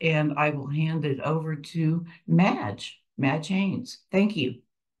off, and I will hand it over to Madge Haynes. Thank you.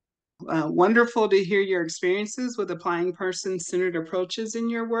 Wonderful to hear your experiences with applying person-centered approaches in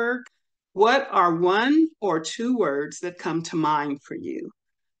your work. What are one or two words that come to mind for you?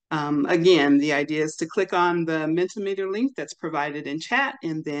 Again, the idea is to click on the Mentimeter link that's provided in chat,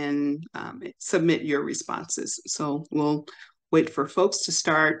 and then submit your responses. So we'll wait for folks to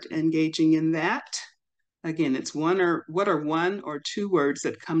start engaging in that. Again, it's what are one or two words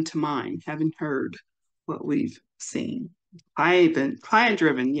that come to mind, having heard what we've seen?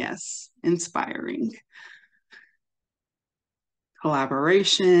 Client-driven, yes. Inspiring.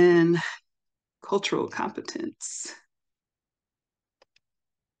 Collaboration, cultural competence.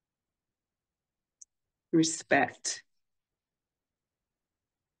 Respect.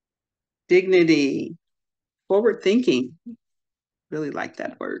 Dignity. Forward thinking. Really like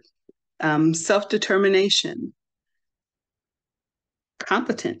that word. Self-determination.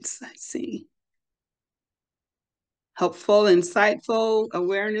 Competence, I see. Helpful, insightful,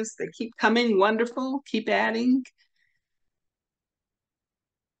 awareness. They keep coming. Wonderful. Keep adding.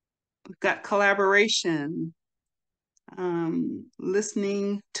 We've got collaboration.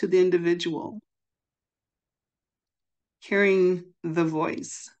 Listening to the individual. Hearing the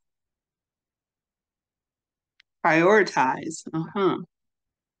voice. Prioritize.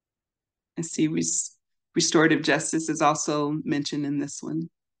 I see restorative justice is also mentioned in this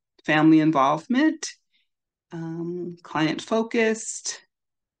one. Family involvement. Client-focused.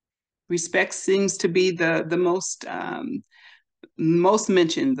 Respect seems to be the most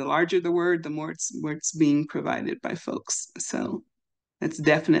mentioned. The larger the word, the more it's being provided by folks. So that's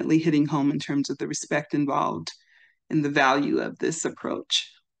definitely hitting home in terms of the respect involved in the value of this approach.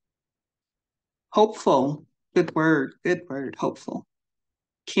 Hopeful, good word, hopeful.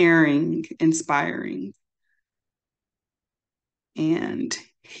 Caring, inspiring. And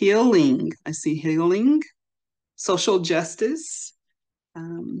healing, I see healing. Social justice.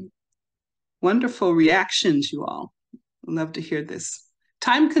 Wonderful reactions, you all. Love to hear this.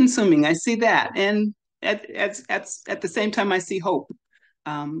 Time consuming, I see that. And at the same time, I see hope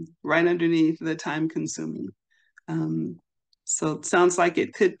right underneath the time consuming. So it sounds like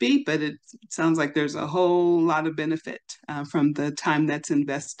it could be, but it sounds like there's a whole lot of benefit from the time that's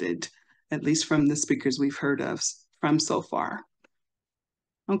invested, at least from the speakers we've heard of from so far.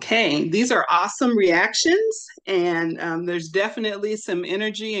 Okay, these are awesome reactions, and there's definitely some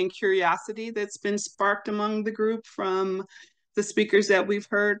energy and curiosity that's been sparked among the group from the speakers that we've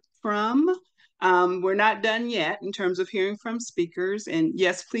heard from. We're not done yet in terms of hearing from speakers. And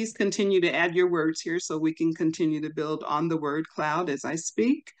yes, please continue to add your words here so we can continue to build on the word cloud as I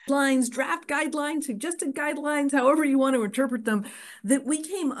speak. Draft guidelines, suggested guidelines, however you want to interpret them, that we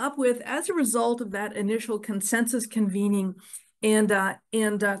came up with as a result of that initial consensus convening and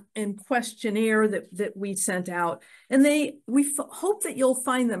questionnaire that we sent out. And we hope that you'll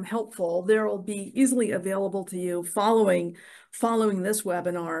find them helpful. They'll be easily available to you following this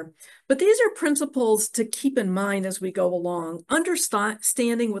webinar. But these are principles to keep in mind as we go along.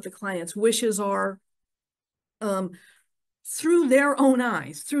 Understanding what the client's wishes are, through their own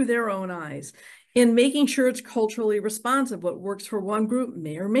eyes, and making sure it's culturally responsive. What works for one group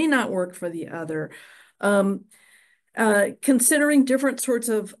may or may not work for the other. Considering different sorts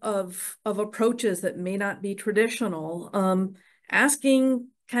of approaches that may not be traditional. Asking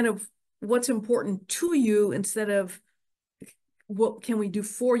kind of what's important to you instead of what can we do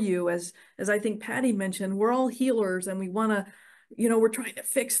for you. As I think Patty mentioned, we're all healers and we want to, we're trying to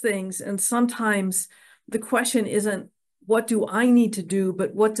fix things. And sometimes the question isn't, what do I need to do,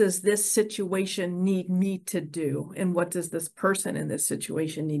 but what does this situation need me to do? And what does this person in this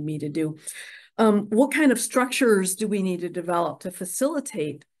situation need me to do? What kind of structures do we need to develop to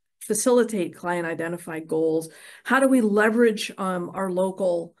facilitate client identified goals? How do we leverage our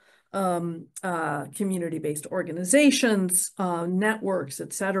local community-based organizations, networks,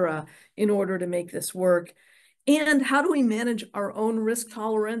 et cetera, in order to make this work? And how do we manage our own risk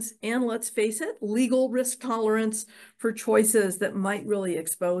tolerance and, let's face it, legal risk tolerance for choices that might really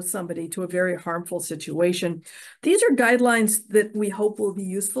expose somebody to a very harmful situation? These are guidelines that we hope will be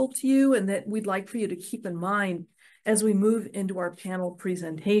useful to you and that we'd like for you to keep in mind as we move into our panel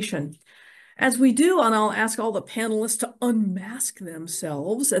presentation. As we do, and I'll ask all the panelists to unmask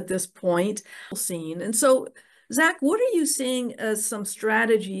themselves at this point, and so Zach, what are you seeing as some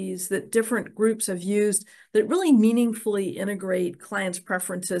strategies that different groups have used that really meaningfully integrate clients'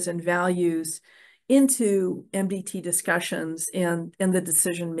 preferences and values into MDT discussions and the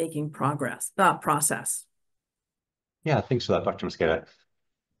decision-making process? Yeah, thanks for that, Dr. Mosqueda.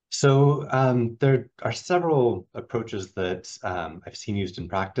 So there are several approaches that I've seen used in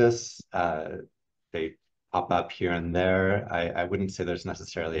practice. They pop up here and there. I wouldn't say there's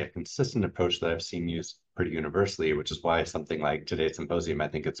necessarily a consistent approach that I've seen used pretty universally, which is why something like today's symposium, I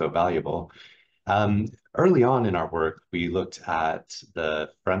think it's so valuable. Early on in our work, we looked at the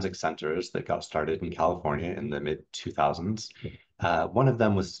forensic centers that got started in California in the mid-2000s. One of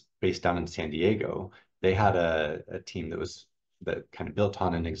them was based down in San Diego. They had a team that kind of built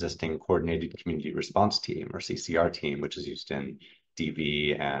on an existing coordinated community response team, or CCR team, which is used in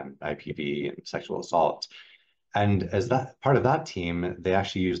DV and IPV and sexual assault. And as that part of that team, they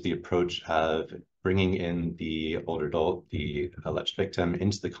actually used the approach of bringing in the older adult, the alleged victim,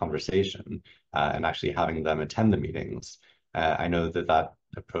 into the conversation and actually having them attend the meetings. I know that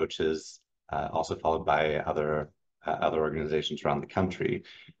approach is also followed by other organizations around the country.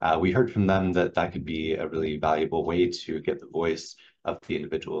 We heard from them that could be a really valuable way to get the voice of the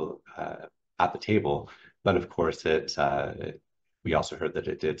individual at the table. But of course, we also heard that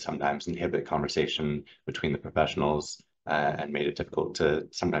it did sometimes inhibit conversation between the professionals and made it difficult to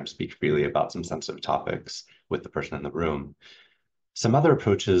sometimes speak freely about some sensitive topics with the person in the room. Some other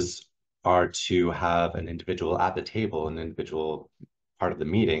approaches are to have an individual at the table, an individual part of the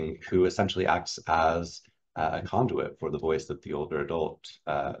meeting, who essentially acts as a conduit for the voice of the older adult,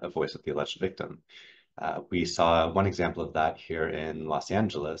 a voice of the alleged victim. We saw one example of that here in Los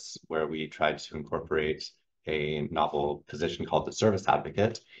Angeles, where we tried to incorporate a novel position called the service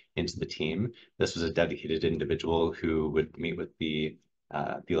advocate into the team. This was a dedicated individual who would meet with the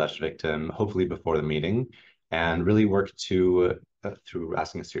alleged victim, hopefully before the meeting, and really work to, through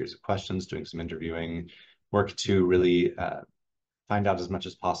asking a series of questions, doing some interviewing, work to really find out as much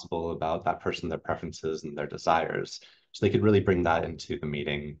as possible about that person, their preferences and their desires. So they could really bring that into the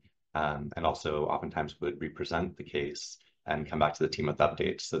meeting, and also oftentimes would represent the case and come back to the team with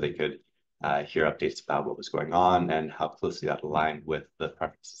updates so they could hear updates about what was going on and how closely that aligned with the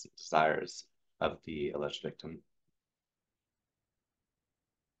preferences and desires of the alleged victim.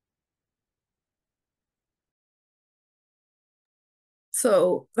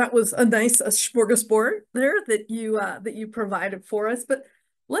 So that was a nice smorgasbord there that you provided for us. But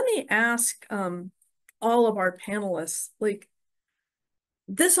let me ask all of our panelists, like,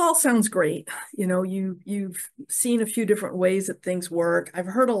 this all sounds great. You've seen a few different ways that things work. I've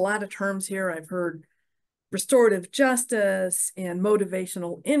heard a lot of terms here. I've heard restorative justice and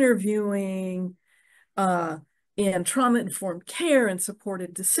motivational interviewing, and trauma-informed care and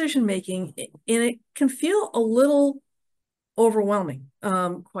supported decision-making. And it can feel a little overwhelming,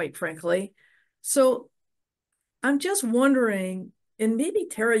 quite frankly. So I'm just wondering, and maybe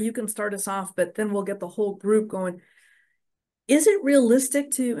Tara, you can start us off, but then we'll get the whole group going. Is it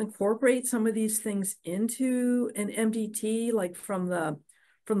realistic to incorporate some of these things into an MDT, like from the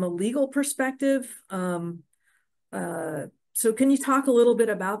legal perspective? So can you talk a little bit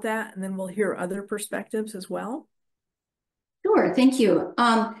about that, and then we'll hear other perspectives as well? Sure, thank you.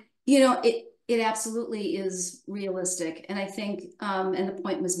 You know, it absolutely is realistic, and I think, and the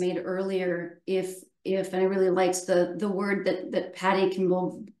point was made earlier, and I really liked the word that Patty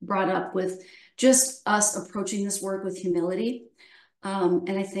Kimball brought up with just us approaching this work with humility. And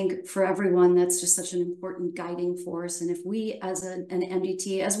I think for everyone, that's just such an important guiding force. And if we, as an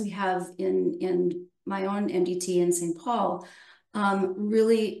MDT, as we have in my own MDT in St. Paul,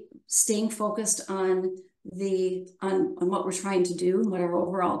 really staying focused on what we're trying to do and what our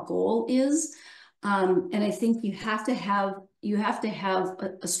overall goal is. And I think you have to have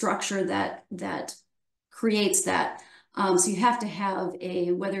a structure that creates that. So you have to have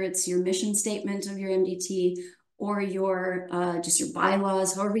whether it's your mission statement of your MDT or your just your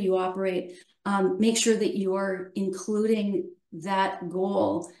bylaws, however you operate, make sure that you're including that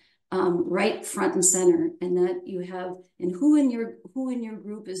goal right front and center, and that you have, and who in your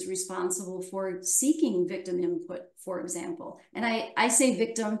group is responsible for seeking victim input, for example. And I say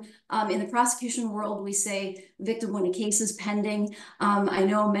victim, in the prosecution world, we say victim when a case is pending. I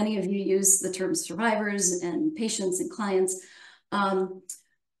know many of you use the term survivors and patients and clients.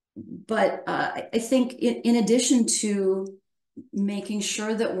 But I think in addition to making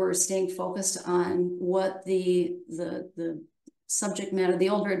sure that we're staying focused on what the subject matter, the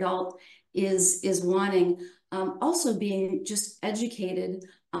older adult is wanting, also being just educated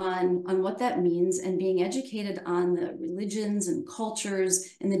on what that means, and being educated on the religions and cultures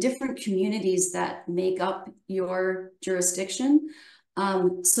and the different communities that make up your jurisdiction,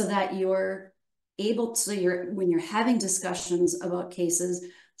 so that you're able to, when you're having discussions about cases,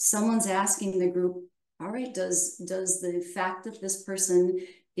 someone's asking the group, all right, does the fact that this person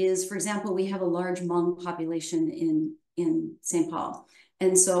is, for example, we have a large Hmong population in St. Paul.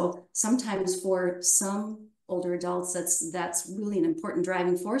 And so sometimes for some older adults, that's really an important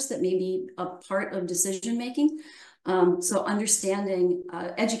driving force that may be a part of decision-making. So understanding,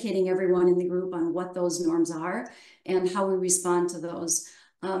 educating everyone in the group on what those norms are and how we respond to those.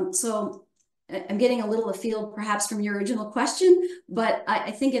 So I'm getting a little afield perhaps from your original question, but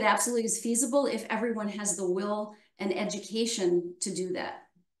I think it absolutely is feasible if everyone has the will and education to do that.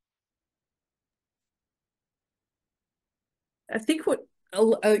 I think what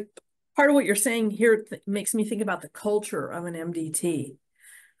part of what you're saying here makes me think about the culture of an MDT.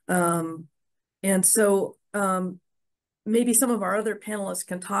 And so maybe some of our other panelists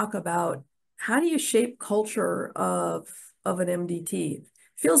can talk about, how do you shape culture of an MDT?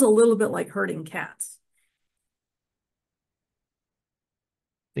 Feels a little bit like herding cats.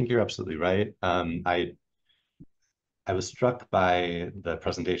 I think you're absolutely right. I was struck by the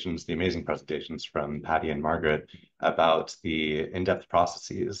presentations, the amazing presentations from Patty and Margaret about the in-depth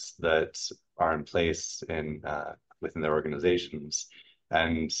processes that are in place within their organizations,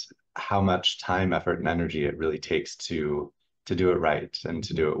 and how much time, effort, and energy it really takes to do it right and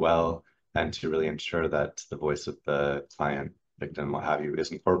to do it well, and to really ensure that the voice of the client, victim, what have you,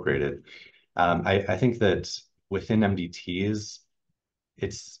 is incorporated. I think that within MDTs,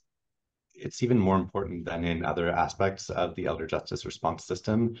 it's even more important than in other aspects of the elder justice response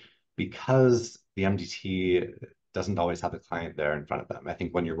system, because the MDT doesn't always have the client there in front of them. I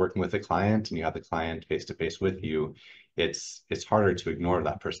think when you're working with a client and you have the client face-to-face with you, it's harder to ignore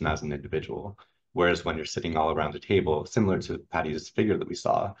that person as an individual. Whereas when you're sitting all around a table, similar to Patty's figure that we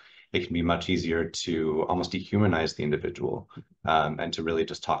saw, it can be much easier to almost dehumanize the individual, and to really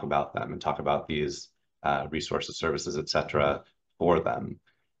just talk about them and talk about these resources, services, etc. for them.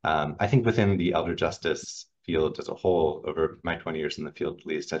 I think within the elder justice field as a whole, over my 20 years in the field at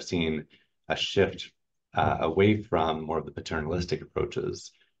least, I've seen a shift away from more of the paternalistic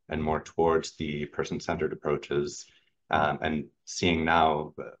approaches and more towards the person-centered approaches, and seeing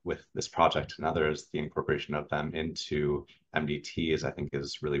now with this project and others, the incorporation of them into MDTs, I think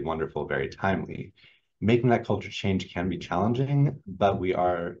is really wonderful, very timely. Making that culture change can be challenging, but we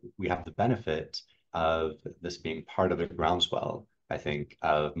have the benefit of this being part of a groundswell, I think,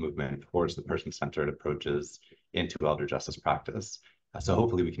 of movement towards the person-centered approaches into elder justice practice. So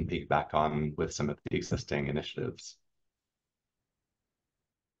hopefully we can piggyback on with some of the existing initiatives.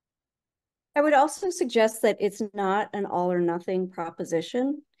 I would also suggest that it's not an all or nothing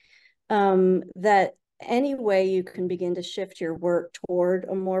proposition, that any way you can begin to shift your work toward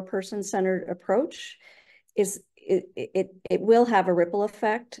a more person-centered approach it will have a ripple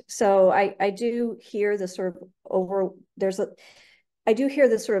effect. So I do hear the sort of I do hear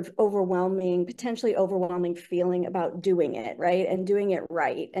this sort of potentially overwhelming feeling about doing it right and doing it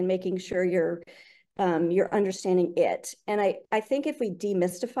right and making sure you're understanding it. And I think if we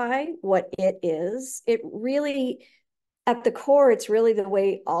demystify what it is, it really, at the core, it's really the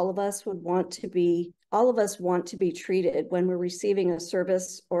way all of us want to be treated when we're receiving a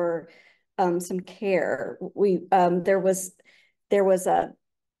service or some care. There was a,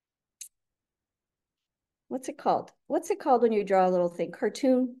 what's it called? What's it called when you draw a little thing?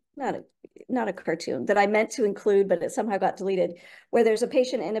 Cartoon? Not a cartoon that I meant to include, but it somehow got deleted, where there's a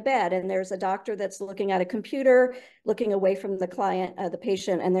patient in a bed and there's a doctor that's looking at a computer, looking away from the client, the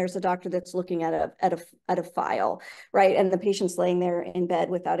patient, and there's a doctor that's looking at a file, right? And the patient's laying there in bed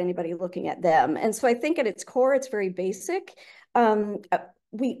without anybody looking at them. And so I think at its core, it's very basic.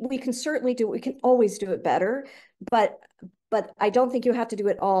 We can always do it better, but I don't think you have to do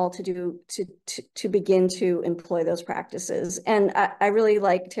it all to begin to employ those practices. And I really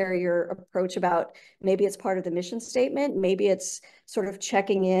like, Terry, your approach about maybe it's part of the mission statement, maybe it's sort of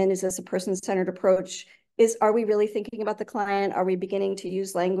checking in, is this a person-centered approach? Are we really thinking about the client? Are we beginning to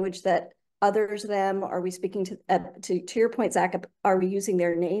use language that others them? Are we speaking to your point, Zach, are we using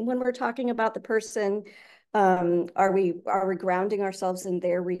their name when we're talking about the person? Are we grounding ourselves in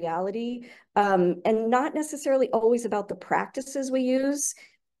their reality? And not necessarily always about the practices we use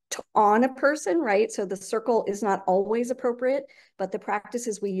on a person, right? So the circle is not always appropriate, but the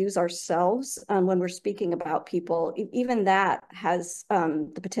practices we use ourselves when we're speaking about people, even that has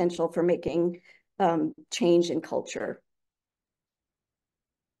the potential for making change in culture.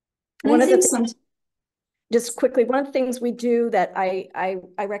 Just quickly, one of the things we do that I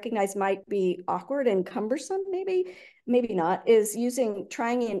recognize might be awkward and cumbersome, maybe not, is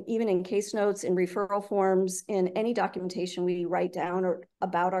trying even in case notes, in referral forms, in any documentation we write down or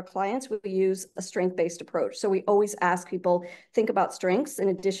about our clients, we use a strength-based approach. So we always ask people, think about strengths in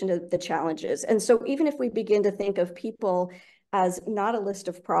addition to the challenges. And so even if we begin to think of people as not a list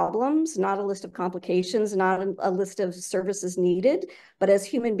of problems, not a list of complications, not a list of services needed, but as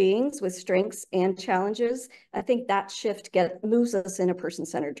human beings with strengths and challenges, I think that shift moves us in a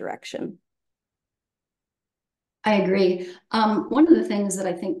person-centered direction. I agree. One of the things that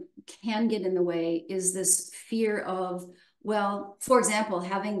I think can get in the way is this fear of, well, for example,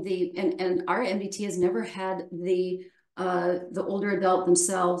 having and our MDT has never had the older adult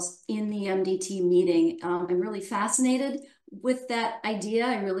themselves in the MDT meeting. I'm really fascinated with that idea.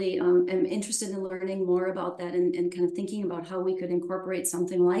 I really am interested in learning more about that and kind of thinking about how we could incorporate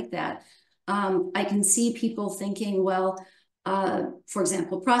something like that. I can see people thinking, well, for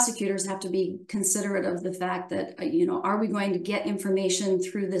example, prosecutors have to be considerate of the fact that, are we going to get information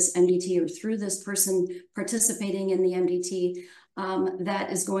through this MDT or through this person participating in the MDT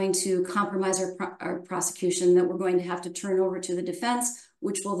that is going to compromise our prosecution, that we're going to have to turn over to the defense,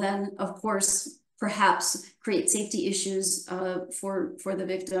 which will then, of course, perhaps create safety issues for the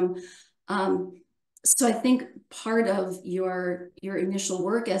victim. So I think part of your initial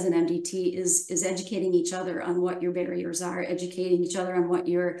work as an MDT is educating each other on what your barriers are, educating each other on what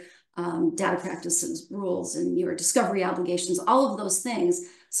your data practices, rules, and your discovery obligations, all of those things,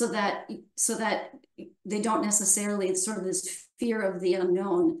 so that they don't necessarily, it's sort of this fear of the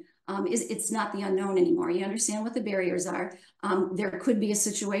unknown. It's not the unknown anymore. You understand what the barriers are. There could be a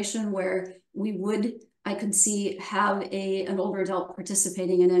situation where I could have an older adult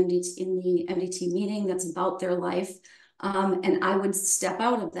participating in the MDT meeting that's about their life. And I would step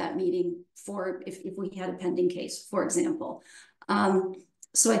out of that meeting if we had a pending case, for example.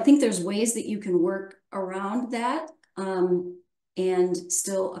 So I think there's ways that you can work around that and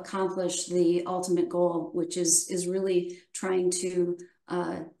still accomplish the ultimate goal, which is really trying to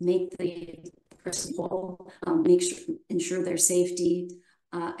make the person whole, ensure their safety.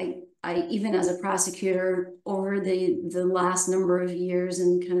 I even as a prosecutor over the last number of years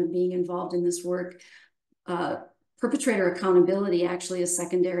and kind of being involved in this work, perpetrator accountability actually is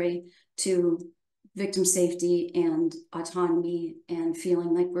secondary to victim safety and autonomy, and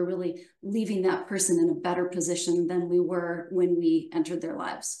feeling like we're really leaving that person in a better position than we were when we entered their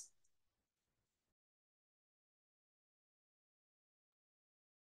lives.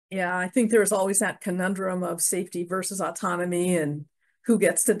 Yeah, I think there's always that conundrum of safety versus autonomy, and who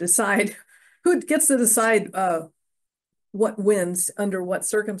gets to decide what wins under what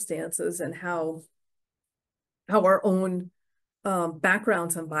circumstances, and how our own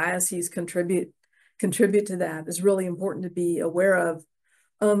backgrounds and biases contribute to that is really important to be aware of.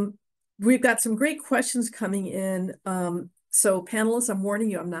 We've got some great questions coming in. So panelists, I'm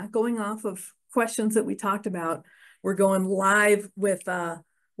warning you, I'm not going off of questions that we talked about. We're going live with our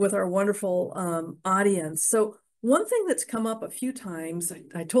wonderful audience. So one thing that's come up a few times,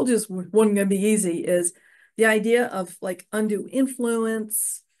 I told you this wasn't going to be easy, is the idea of like undue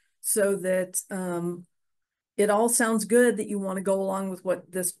influence, so that it all sounds good that you want to go along with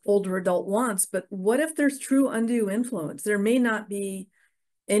what this older adult wants, but what if there's true undue influence? There may not be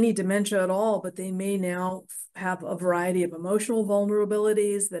any dementia at all, but they may now have a variety of emotional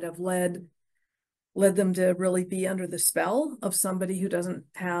vulnerabilities that have led them to really be under the spell of somebody who doesn't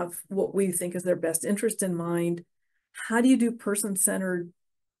have what we think is their best interest in mind. How do you do person-centered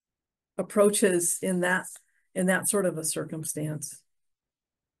approaches in that sort of a circumstance?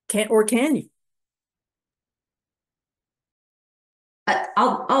 Can you?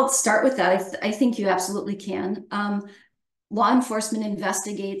 I'll start with that. I think you absolutely can. Law enforcement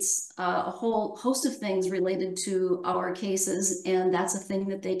investigates a whole host of things related to our cases, and that's a thing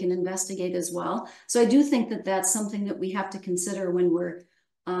that they can investigate as well. So I do think that that's something that we have to consider when we're,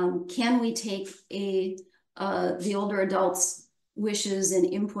 can we take the older adults' wishes and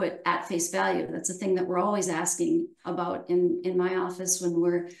input at face value? That's a thing that we're always asking about in my office when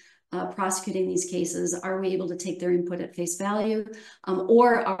we're prosecuting these cases. Are we able to take their input at face value?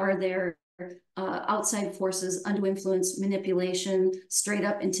 Or are there outside forces, undue influence, manipulation, straight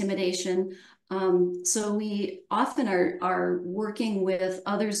up intimidation? So we often are working with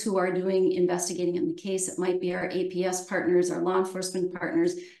others who are doing investigating in the case. It might be our APS partners, our law enforcement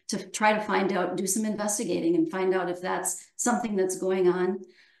partners, to try to find out, do some investigating and find out if that's something that's going on.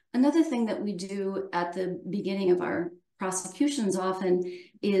 Another thing that we do at the beginning of our prosecutions often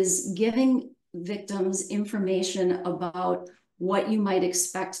is giving victims information about what you might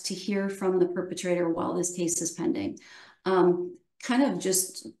expect to hear from the perpetrator while this case is pending. Kind of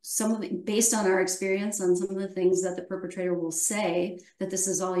just based on our experience on some of the things that the perpetrator will say, that this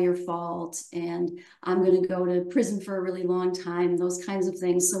is all your fault and I'm going to go to prison for a really long time, those kinds of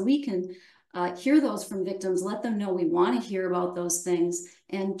things. So we can hear those from victims, let them know we want to hear about those things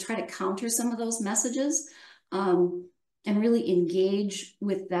and try to counter some of those messages. And really engage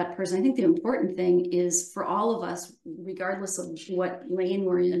with that person. I think the important thing is for all of us, regardless of what lane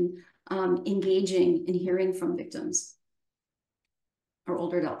we're in, engaging and hearing from victims or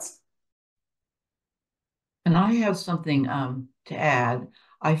older adults. And I have something to add.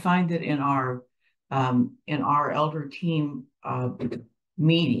 I find that in our elder team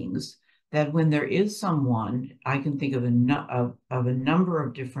meetings, that when there is someone, I can think of a number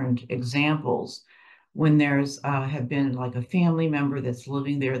of different examples when there's have been like a family member that's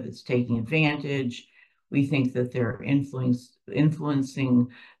living there that's taking advantage. We think that they're influencing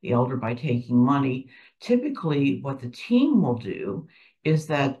the elder by taking money. Typically, what the team will do is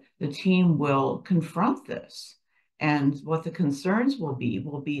that the team will confront this. And what the concerns will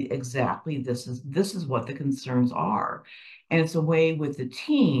be exactly this is what the concerns are. And it's a way with the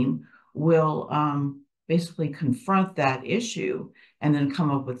team will basically confront that issue and then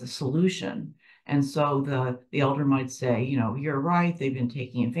come up with a solution. And so the elder might say, you know, you're right, they've been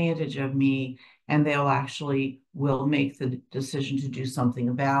taking advantage of me, and they'll actually will make the decision to do something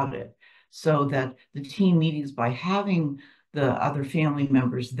about it. So that the team meetings, by having the other family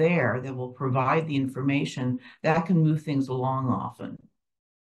members there that will provide the information, that can move things along often.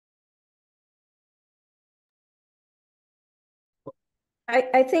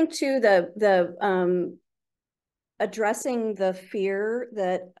 I think too, the addressing the fear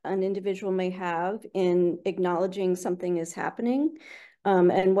that an individual may have in acknowledging something is happening,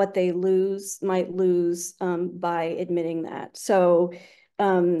 and what they might lose by admitting that. So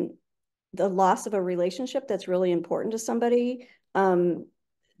the loss of a relationship that's really important to somebody,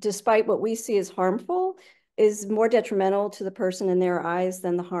 despite what we see as harmful, is more detrimental to the person in their eyes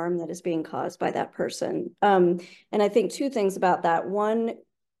than the harm that is being caused by that person. And I think two things about that. One,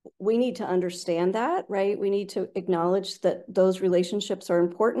 we need to understand that, right? We need to acknowledge that those relationships are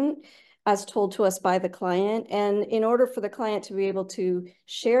important as told to us by the client. And in order for the client to be able to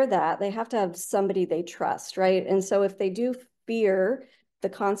share that, they have to have somebody they trust, right? And so if they do fear the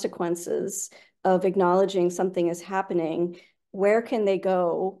consequences of acknowledging something is happening, where can they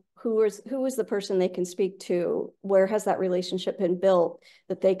go? Who is the person they can speak to? Where has that relationship been built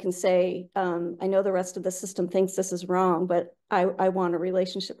that they can say, I know the rest of the system thinks this is wrong, but I want a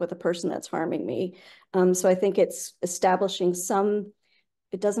relationship with a person that's harming me. So I think it's establishing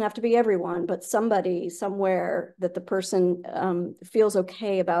it doesn't have to be everyone, but somebody somewhere that the person feels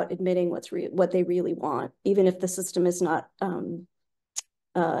okay about admitting what they really want, even if the system is not in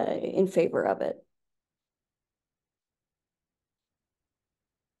favor of it.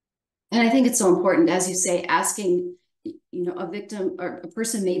 And I think it's so important, as you say, asking, you know, a victim or a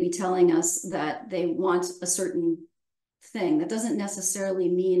person may be telling us that they want a certain thing. That doesn't necessarily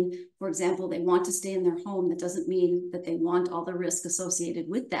mean, for example, they want to stay in their home. That doesn't mean that they want all the risk associated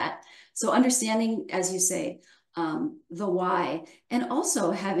with that. So understanding, as you say, the why, and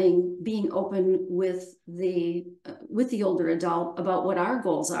also being open with the older adult about what our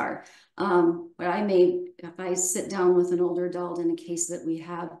goals are. But if I sit down with an older adult in a case that we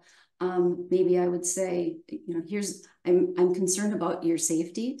have, maybe I would say, you know, I'm concerned about your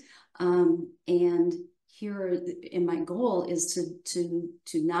safety, and my goal is to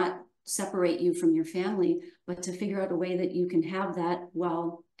not separate you from your family, but to figure out a way that you can have that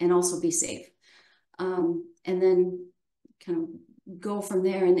well and also be safe. And then kind of go from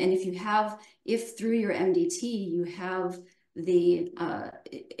there. And if through your MDT, you have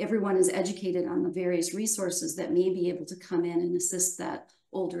everyone is educated on the various resources that may be able to come in and assist that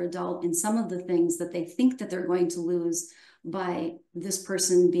older adult in some of the things that they think that they're going to lose by this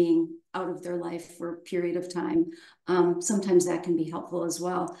person being out of their life for a period of time. Sometimes that can be helpful as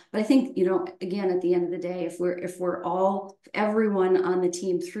well. But I think, you know, again, at the end of the day, if everyone on the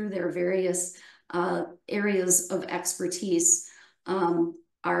team through their various areas of expertise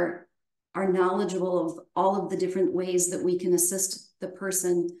are knowledgeable of all of the different ways that we can assist the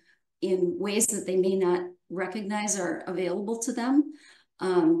person in ways that they may not recognize are available to them.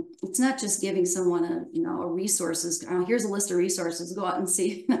 It's not just giving someone a resources. Here's a list of resources. Go out and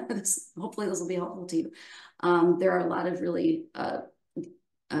see. Hopefully, this will be helpful to you. There are a lot of really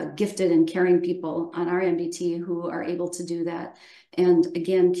gifted and caring people on our MDT who are able to do that. And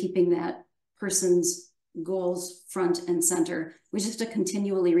again, keeping that person's goals front and center. We just have to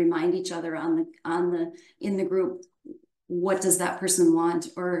continually remind each other in the group, what does that person want,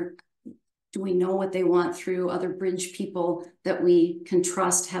 or do we know what they want through other bridge people that we can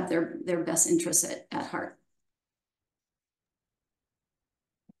trust have their best interests at heart.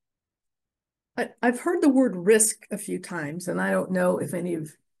 I've heard the word risk a few times, and I don't know if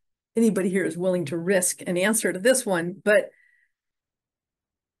anybody here is willing to risk an answer to this one, but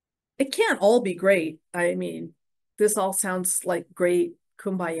it can't all be great. I mean, this all sounds like great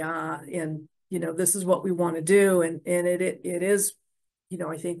kumbaya, and you know, this is what we want to do, and it is, you know,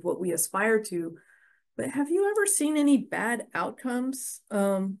 I think what we aspire to. But have you ever seen any bad outcomes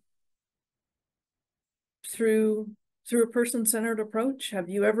through a person-centered approach? Have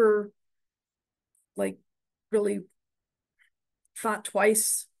you ever like really thought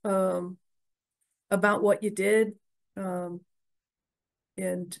twice about what you did,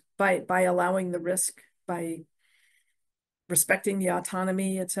 and by allowing the risk, by respecting the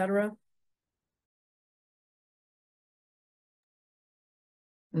autonomy, etc.?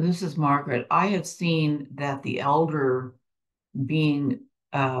 This is Margaret. I have seen that the elder being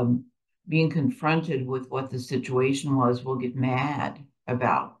confronted with what the situation was will get mad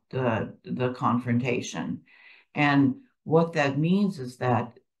about the confrontation. And what that means is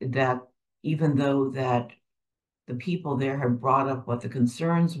that even though that the people there have brought up what the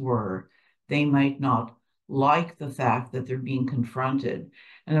concerns were, they might not like the fact that they're being confronted.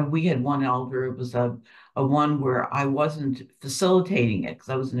 And we had one elder, it was a one where I wasn't facilitating it because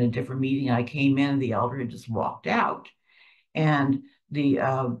I was in a different meeting. I came in, the elder had just walked out. And the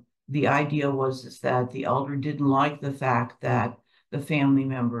idea was that the elder didn't like the fact that the family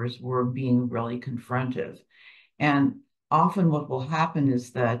members were being really confrontive. And often what will happen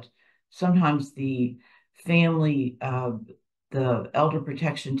is that sometimes the family, the elder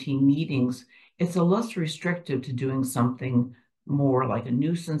protection team meetings, it's a less restrictive to doing something more like a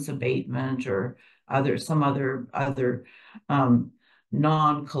nuisance abatement or some other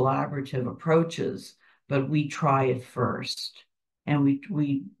non-collaborative approaches, but we try it first. And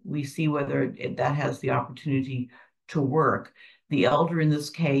we see whether that has the opportunity to work. The elder in this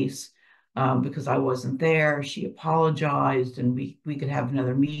case, because I wasn't there, she apologized, and we could have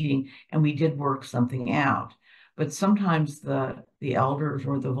another meeting, and we did work something out. But sometimes the elders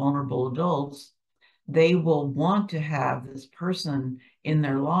or the vulnerable adults, they will want to have this person in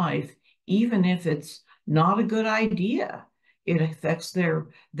their life, even if it's not a good idea. It affects their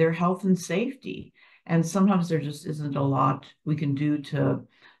health and safety. And sometimes there just isn't a lot we can do to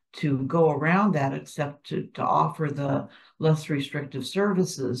go around that except to offer the less restrictive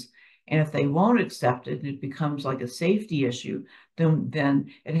services. And if they won't accept it and it becomes like a safety issue,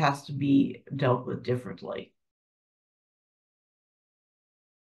 then it has to be dealt with differently.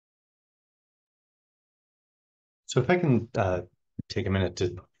 So if I can take a minute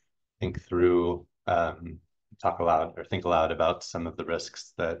to think through, talk aloud or think aloud about some of the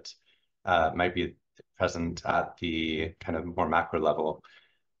risks that might be present at the kind of more macro level.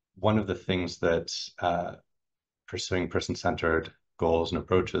 One of the things that pursuing person-centered goals and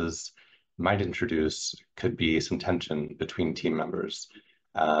approaches might introduce could be some tension between team members,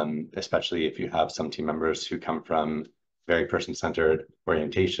 especially if you have some team members who come from very person-centered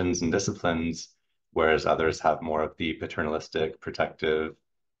orientations and disciplines, whereas others have more of the paternalistic, protective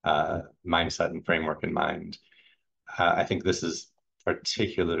mindset and framework in mind. I think this is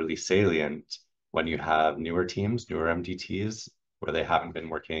particularly salient when you have newer teams, newer MDTs, where they haven't been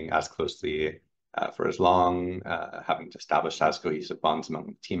working as closely for as long, haven't established as cohesive bonds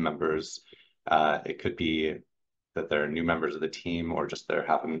among team members. It could be that they're new members of the team, or just there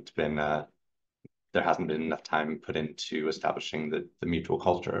hasn't been enough time put into establishing the mutual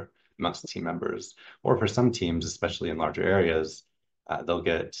culture amongst the team members. Or for some teams, especially in larger areas, they'll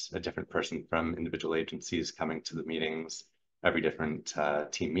get a different person from individual agencies coming to the meetings, every different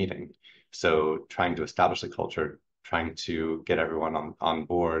team meeting. So trying to establish a culture, trying to get everyone on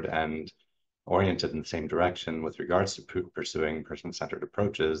board and oriented in the same direction with regards to pursuing person-centered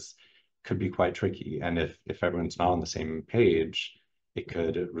approaches could be quite tricky. And if everyone's not on the same page, it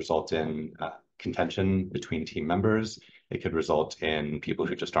could result in contention between team members. It could result in people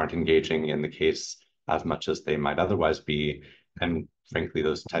who just aren't engaging in the case as much as they might otherwise be. And frankly,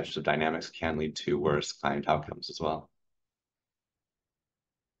 those types of dynamics can lead to worse client outcomes as well.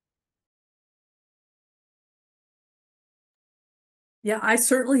 Yeah, I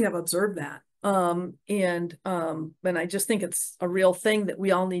certainly have observed that. And I just think it's a real thing that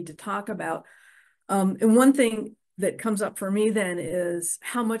we all need to talk about. And one thing that comes up for me then is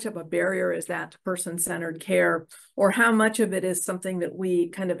how much of a barrier is that to person-centered care, or how much of it is something that we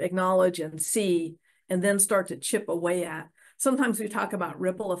kind of acknowledge and see and then start to chip away at. Sometimes we talk about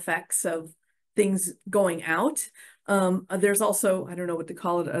ripple effects of things going out. There's also, I don't know what to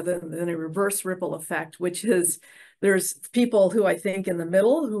call it other than a reverse ripple effect, which is there's people who I think in the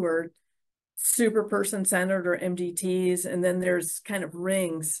middle who are super person-centered or MDTs, and then there's kind of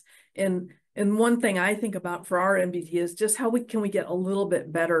rings. And one thing I think about for our MDT is just how can we get a little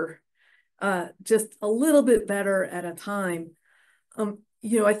bit better, just a little bit better at a time.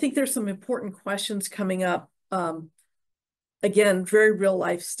 I think there's some important questions coming up. Again, very real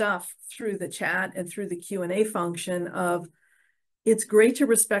life stuff through the chat and through the Q&A function of, it's great to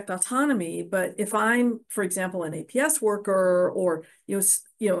respect autonomy, but if I'm, for example, an APS worker or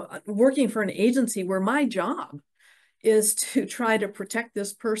working for an agency where my job is to try to protect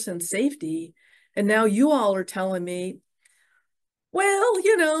this person's safety, and now you all are telling me,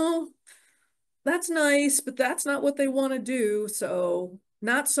 well, that's nice, but that's not what they want to do, so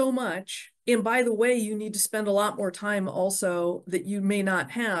not so much. And by the way, you need to spend a lot more time also that you may not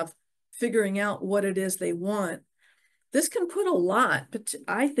have figuring out what it is they want. This can put a lot, but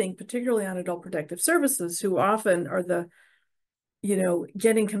I think particularly on adult protective services, who often are the,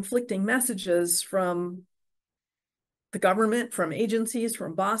 getting conflicting messages from the government, from agencies,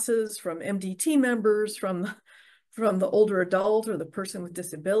 from bosses, from MDT members, from the older adult or the person with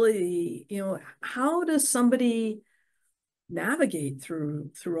disability. How does somebody navigate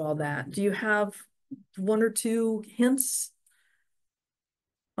through all that? Do you have one or two hints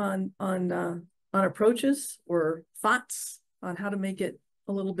on approaches or thoughts on how to make it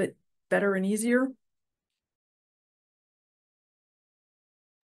a little bit better and easier?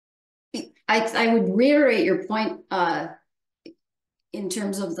 I would reiterate your point in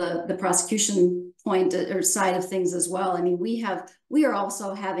terms of the prosecution point or side of things as well. I mean, we are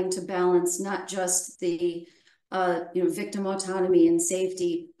also having to balance not just the victim autonomy and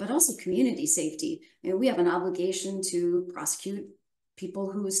safety, but also community safety. We have an obligation to prosecute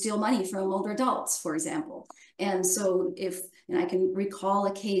people who steal money from older adults, for example. And so I can recall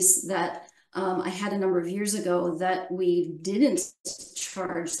a case that I had a number of years ago that we didn't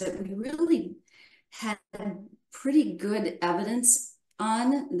charge, that we really had pretty good evidence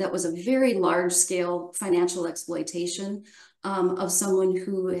on, that was a very large scale financial exploitation of someone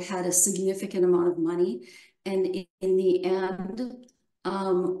who had a significant amount of money. And in the end,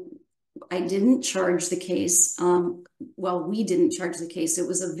 I didn't charge the case. Well, we didn't charge the case. It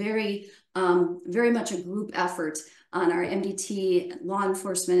was a very much a group effort on our MDT, law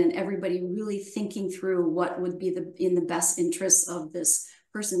enforcement, and everybody really thinking through what would be in the best interests of this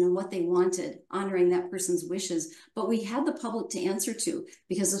person and what they wanted, honoring that person's wishes. But we had the public to answer to,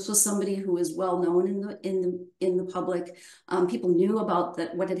 because this was somebody who was well known in the public. People knew about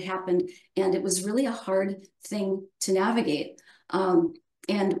what had happened, and it was really a hard thing to navigate.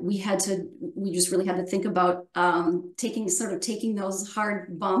 And we just really had to think about taking those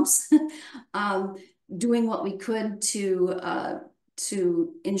hard bumps, doing what we could to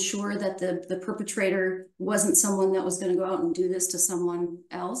to ensure that the perpetrator wasn't someone that was going to go out and do this to someone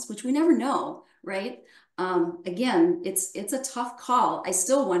else, which we never know, right? Again, it's a tough call. I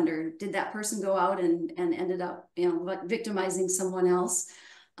still wonder, did that person go out and ended up, like victimizing someone else?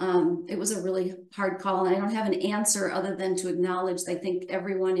 It was a really hard call, and I don't have an answer other than to acknowledge I think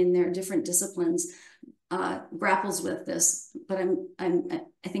everyone in their different disciplines grapples with this, but I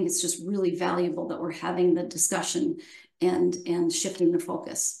think it's just really valuable that we're having the discussion and shifting the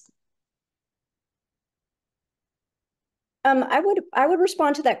focus. I would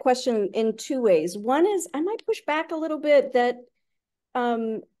respond to that question in two ways. One is I might push back a little bit that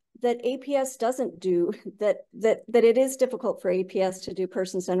that APS doesn't do that it is difficult for APS to do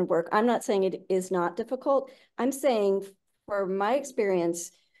person-centered work. I'm not saying it is not difficult. I'm saying, for my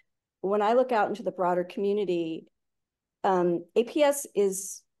experience, when I look out into the broader community, APS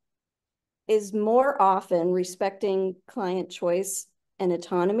is more often respecting client choice and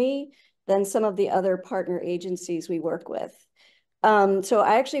autonomy than some of the other partner agencies we work with. So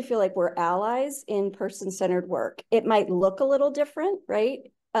I actually feel like we're allies in person-centered work. It might look a little different, right?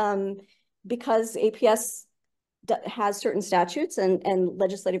 Because APS has certain statutes and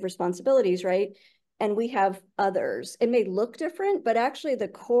legislative responsibilities, right? And we have others. It may look different, but actually the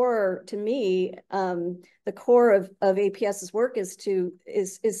core, to me, the core of APS's work is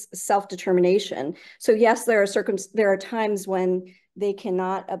self-determination. So yes, there are times when they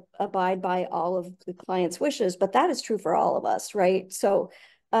cannot abide by all of the client's wishes, but that is true for all of us, right? So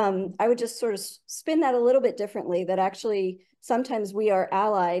I would just sort of spin that a little bit differently, that actually sometimes we are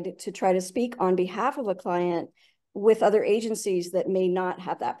allied to try to speak on behalf of a client with other agencies that may not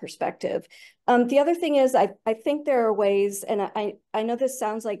have that perspective. The other thing is, I think there are ways, and I know this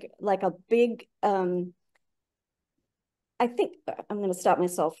sounds like a big, I think I'm going to stop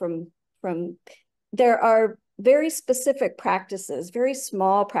myself from, there are very specific practices, very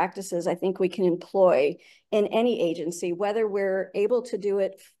small practices I think we can employ in any agency, whether we're able to do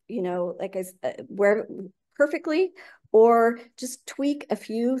it, where perfectly, or just tweak a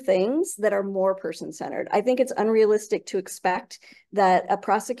few things that are more person-centered. I think it's unrealistic to expect that a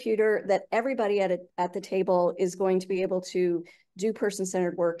prosecutor, that everybody at the table is going to be able to do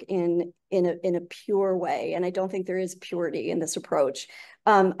person-centered work in a pure way. And I don't think there is purity in this approach.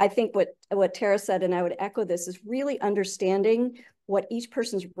 I think what Tara said, and I would echo this, is really understanding what each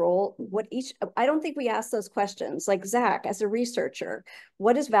person's role, I don't think we ask those questions. Like, Zach, as a researcher,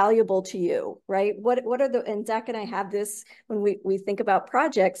 what is valuable to you, right? What are and Zach and I have this when we think about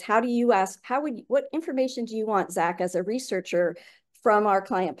projects. How do you ask, what information do you want, Zach, as a researcher from our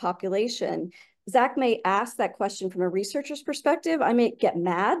client population? Zach may ask that question from a researcher's perspective. I may get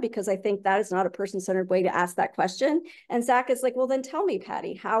mad because I think that is not a person-centered way to ask that question. And Zach is like, well, then tell me,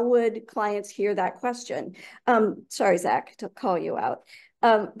 Patty, how would clients hear that question? Sorry, Zach, to call you out.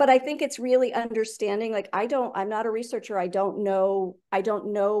 But I think it's really understanding, like, I'm not a researcher. I don't know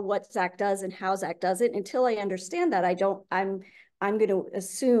what Zach does and how Zach does it. Until I understand that, I'm going to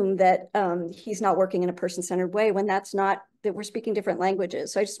assume that he's not working in a person-centered way when that's not, that we're speaking different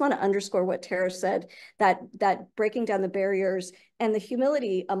languages. So I just want to underscore what Tara said, that breaking down the barriers and the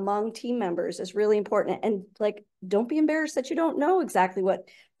humility among team members is really important. And like, don't be embarrassed that you don't know exactly what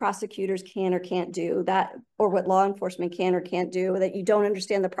prosecutors can or can't do, that, or what law enforcement can or can't do, that you don't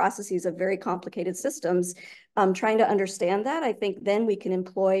understand the processes of very complicated systems. Trying to understand that, I think then we can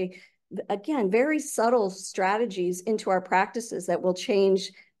employ, again, very subtle strategies into our practices that will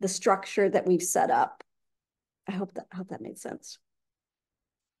change the structure that we've set up. I hope that made sense.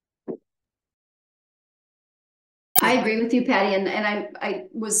 I agree with you, Patty. And I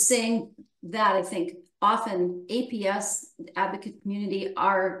was saying that I think often APS, advocate community,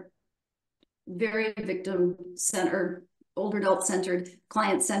 are very victim-centered, older adult-centered,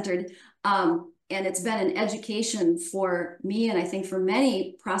 client-centered. And it's been an education for me, and I think for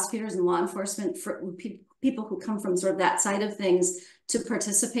many prosecutors and law enforcement, for people who come from sort of that side of things, to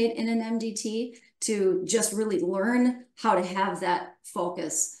participate in an MDT, to just really learn how to have that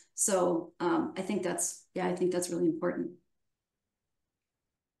focus. So I think that's really important.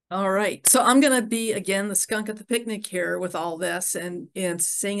 All right. So I'm going to be, again, the skunk at the picnic here with all this and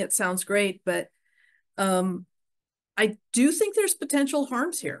saying it sounds great, but I do think there's potential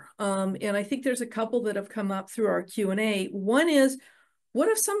harms here. And I think there's a couple that have come up through our Q&A. One is, what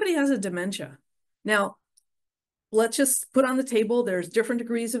if somebody has a dementia? Now, let's just put on the table, there's different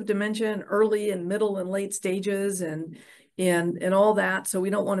degrees of dementia in early and middle and late stages and all that. So we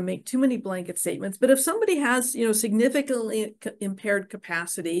don't want to make too many blanket statements. But if somebody has, significantly impaired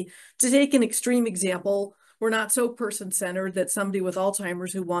capacity, to take an extreme example, we're not so person-centered that somebody with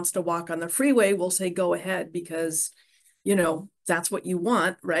Alzheimer's who wants to walk on the freeway will say, go ahead, because, that's what you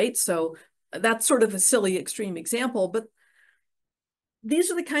want, right? So that's sort of a silly extreme example, but these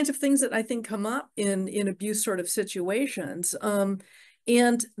are the kinds of things that I think come up in abuse sort of situations.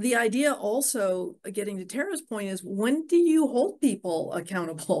 And the idea also, getting to Tara's point, is when do you hold people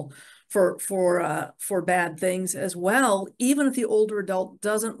accountable for bad things as well, even if the older adult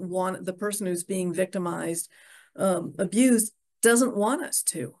doesn't want, the person who's being victimized, abused, doesn't want us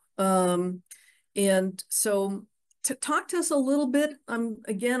to. And so to talk to us a little bit, I'm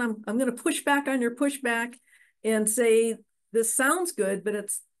going to push back on your pushback and say, this sounds good, but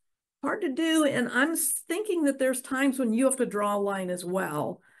it's hard to do. And I'm thinking that there's times when you have to draw a line as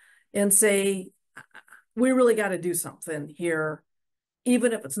well and say, we really got to do something here,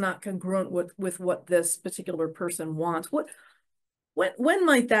 even if it's not congruent with what this particular person wants. When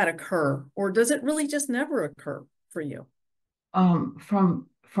might that occur? Or does it really just never occur for you? From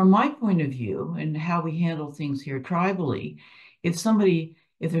my point of view and how we handle things here tribally, if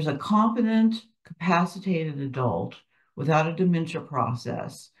there's a competent, capacitated adult without a dementia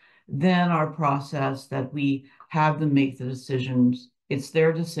process, then our process that we have them make the decisions, it's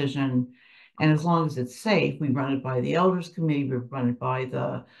their decision. And as long as it's safe, we run it by the Elders Committee, we run it by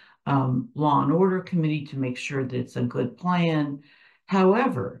the Law and Order Committee to make sure that it's a good plan.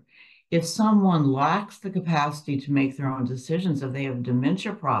 However, if someone lacks the capacity to make their own decisions, if they have a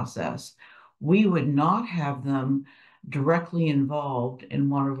dementia process, we would not have them directly involved in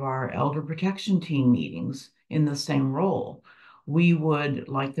one of our elder protection team meetings in the same role. We would,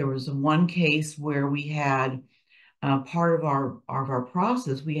 like there was one case where we had part of our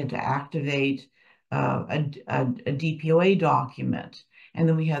process, we had to activate a DPOA document, and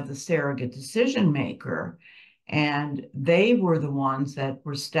then we had the surrogate decision maker, and they were the ones that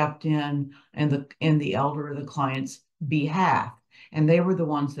were stepped in the elder or the client's behalf, and they were the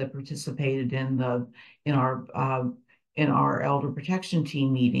ones that participated in our elder protection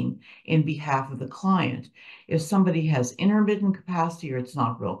team meeting in behalf of the client. If somebody has intermittent capacity or it's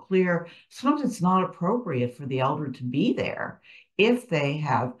not real clear, sometimes it's not appropriate for the elder to be there if they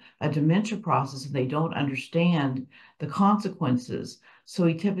have a dementia process and they don't understand the consequences. So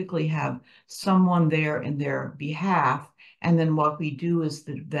we typically have someone there in their behalf. And then what we do is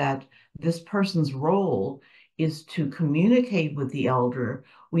that this person's role is to communicate with the elder.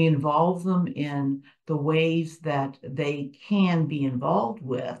 We involve them in the ways that they can be involved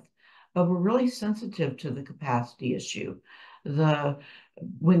with, but we're really sensitive to the capacity issue.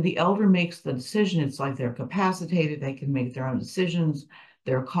 When the elder makes the decision, it's like they're capacitated, they can make their own decisions,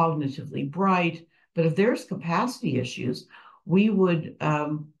 they're cognitively bright. But if there's capacity issues, we would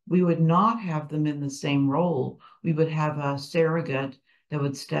not have them in the same role. We would have a surrogate that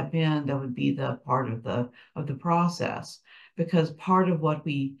would step in, that would be the part of the process. Because part of what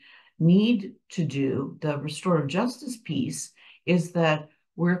we need to do, the restorative justice piece, is that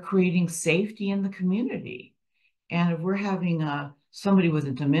we're creating safety in the community. And if we're having somebody with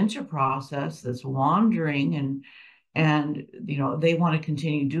a dementia process that's wandering and they want to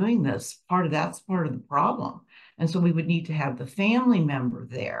continue doing this, that's part of the problem. And so we would need to have the family member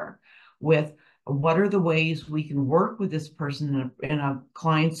there with what are the ways we can work with this person in a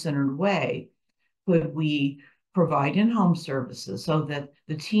client-centered way. Could we provide in-home services so that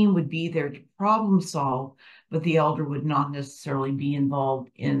the team would be there to problem solve, but the elder would not necessarily be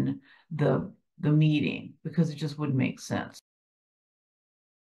involved in the meeting because it just wouldn't make sense.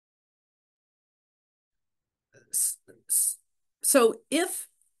 So if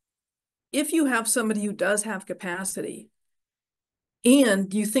you have somebody who does have capacity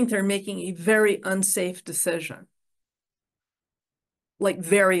and you think they're making a very unsafe decision, like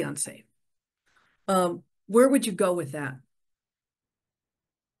very unsafe, where would you go with that?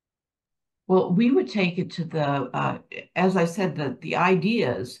 Well, we would take it to as I said, the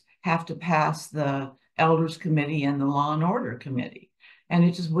ideas have to pass the Elders Committee and the Law and Order Committee, and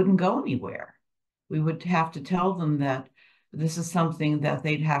it just wouldn't go anywhere. We would have to tell them that this is something that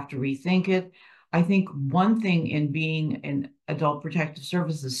they'd have to rethink it. I think one thing in being in adult protective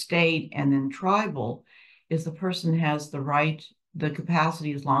services state and then tribal is the person has the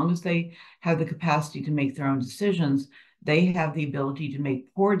capacity, as long as they have the capacity to make their own decisions, they have the ability to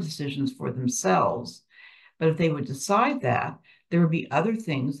make poor decisions for themselves. But if they would decide that, there would be other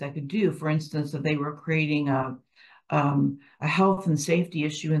things they could do. For instance, if they were creating a health and safety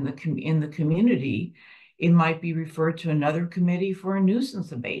issue in the community, it might be referred to another committee for a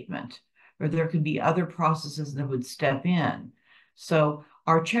nuisance abatement, or there could be other processes that would step in. So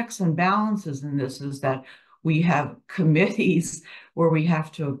our checks and balances in this is that we have committees where we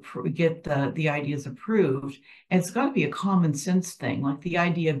have to get the ideas approved. And it's got to be a common sense thing, like the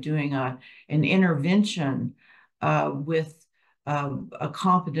idea of doing an intervention with a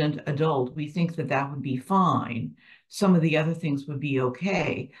competent adult, we think that that would be fine. Some of the other things would be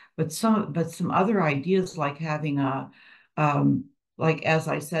okay, but some other ideas like having a like, as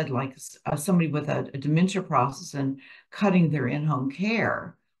I said, like somebody with a dementia process and cutting their in-home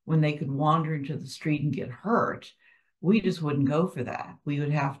care when they could wander into the street and get hurt, we just wouldn't go for that. We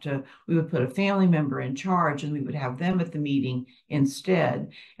would put a family member in charge and we would have them at the meeting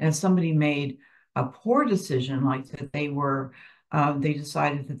instead. And if somebody made a poor decision, like that they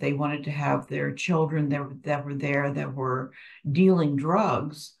decided that they wanted to have their children that were there that were dealing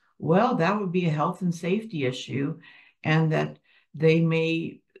drugs, well, that would be a health and safety issue, and that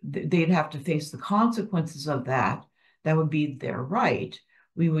they'd have to face the consequences of that. That would be their right.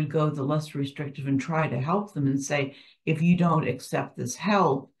 We would go the less restrictive and try to help them and say, if you don't accept this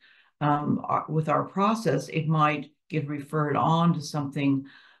help with our process, it might get referred on to something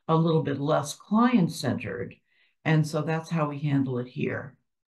a little bit less client-centered. And so that's how we handle it here.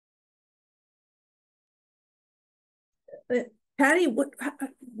 Patty,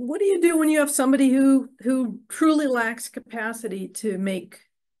 what do you do when you have somebody who truly lacks capacity to make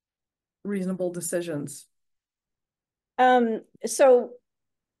reasonable decisions?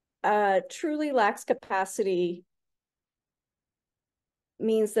 Truly lacks capacity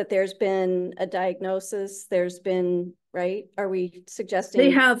means that there's been a diagnosis, there's been, right? Are we suggesting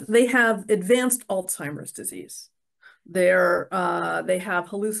they have advanced Alzheimer's disease? They have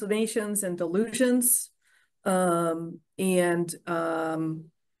hallucinations and delusions, and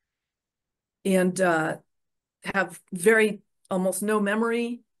have almost no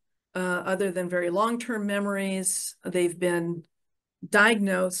memory, other than very long-term memories. They've been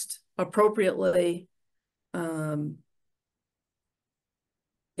diagnosed appropriately.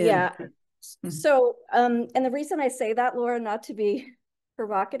 Yeah. So, and the reason I say that, Laura, not to be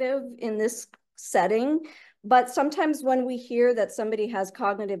provocative in this setting, but sometimes when we hear that somebody has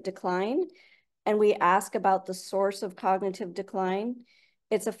cognitive decline and we ask about the source of cognitive decline,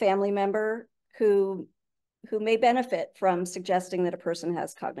 it's a family member who may benefit from suggesting that a person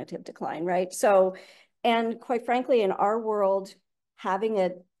has cognitive decline, right? So, and quite frankly, in our world, having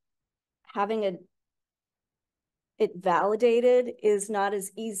it validated is not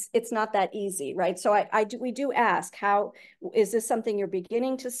as easy. It's not that easy, right? So we do ask, how is this something you're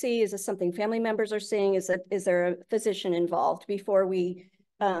beginning to see? Is this something family members are seeing? Is there a physician involved before we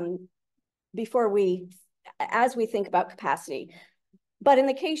as we think about capacity? But in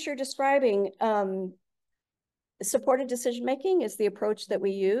the case you're describing, supported decision-making is the approach that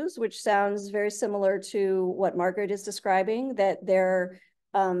we use, which sounds very similar to what Margaret is describing, that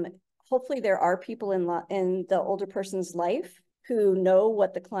hopefully there are people in the older person's life who know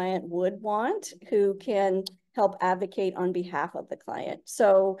what the client would want, who can help advocate on behalf of the client.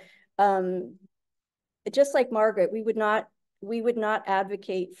 So just like Margaret, we would not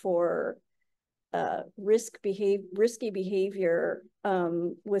advocate for risky behavior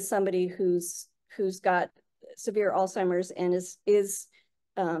with somebody who's got severe Alzheimer's and is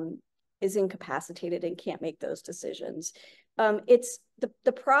incapacitated and can't make those decisions. It's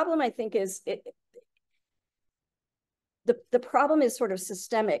the problem, I think, is the problem is sort of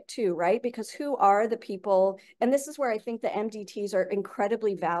systemic too, right? Because who are the people? And this is where I think the MDTs are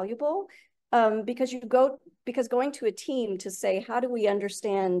incredibly valuable, because going to a team to say, how do we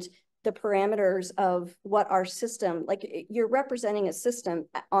understand the parameters of what our system, like you're representing a system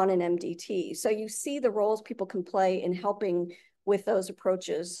on an MDT. So you see the roles people can play in helping with those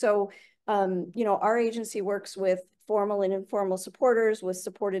approaches. So, our agency works with formal and informal supporters, with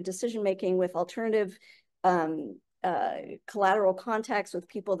supported decision-making, with alternative collateral contacts, with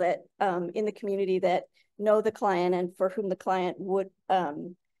people that in the community that know the client and for whom the client would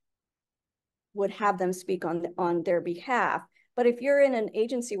have them speak on their behalf. But if you're in an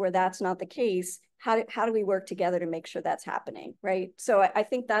agency where that's not the case, how do we work together to make sure that's happening, right? So I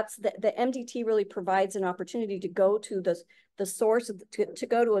think that's the MDT really provides an opportunity to go to the source, to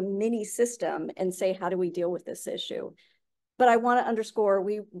go to a mini system and say, how do we deal with this issue? But I want to underscore,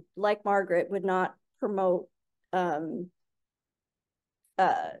 we, like Margaret, would not promote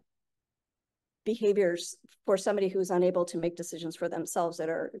behaviors for somebody who's unable to make decisions for themselves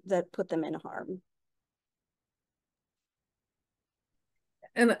that put them in harm.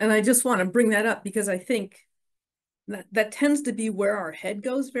 And I just want to bring that up because I think that tends to be where our head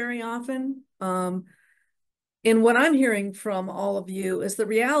goes very often. And what I'm hearing from all of you is the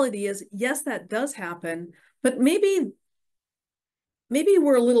reality is, yes, that does happen, but maybe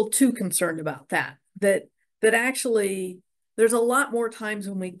we're a little too concerned about that actually there's a lot more times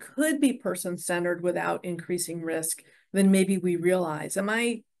when we could be person-centered without increasing risk than maybe we realize. Am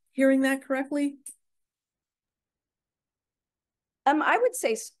I hearing that correctly? I would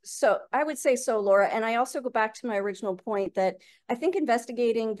say so. I would say so, Laura. And I also go back to my original point that I think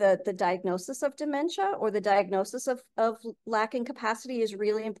investigating the diagnosis of dementia or the diagnosis of lacking capacity is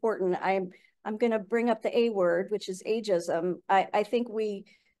really important. I'm going to bring up the A word, which is ageism. I think we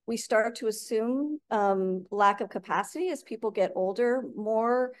start to assume lack of capacity as people get older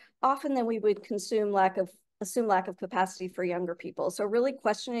more often than we would assume lack of capacity for younger people. So really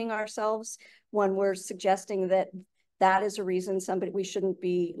questioning ourselves when we're suggesting that is a reason we shouldn't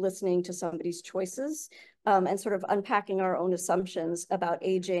be listening to somebody's choices, and sort of unpacking our own assumptions about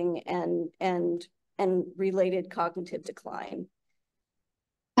aging and related cognitive decline.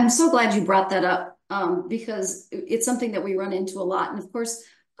 I'm so glad you brought that up, because it's something that we run into a lot. And of course,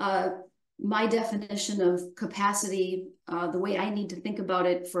 my definition of capacity, the way I need to think about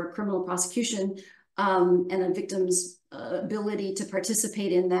it for criminal prosecution, and a victim's ability to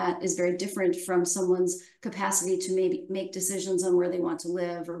participate in that is very different from someone's capacity to maybe make decisions on where they want to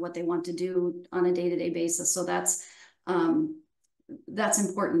live or what they want to do on a day-to-day basis. So that's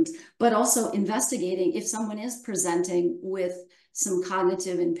important. But also investigating if someone is presenting with some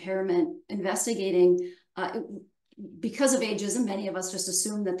cognitive impairment, investigating because of ageism, many of us just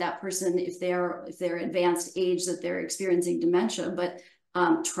assume that person, if they're advanced age, that they're experiencing dementia, but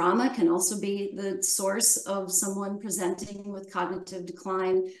trauma can also be the source of someone presenting with cognitive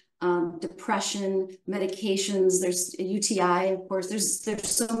decline, depression, medications, there's a UTI, of course, there's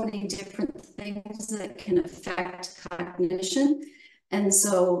so many different things that can affect cognition. And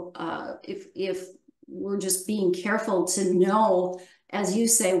so if we're just being careful to know, as you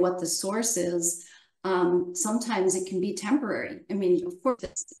say, what the source is, sometimes it can be temporary. I mean, of course,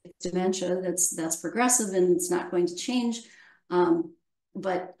 it's dementia that's progressive and it's not going to change.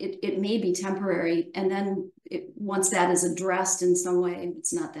 But it may be temporary. And then once that is addressed in some way,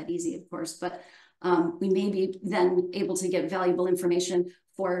 it's not that easy, of course, but we may be then able to get valuable information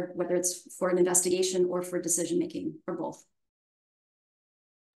for whether it's for an investigation or for decision-making or both.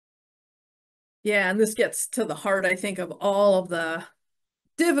 Yeah, and this gets to the heart, I think, of all of the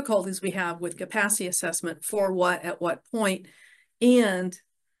difficulties we have with capacity assessment, for what, at what point, and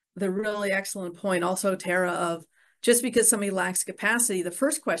the really excellent point also, Tara, of just because somebody lacks capacity, the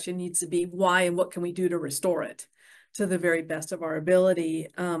first question needs to be why and what can we do to restore it to the very best of our ability.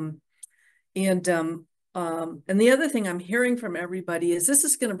 And the other thing I'm hearing from everybody is this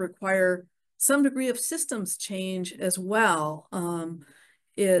is going to require some degree of systems change as well.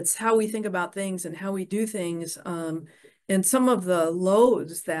 It's how we think about things and how we do things. And some of the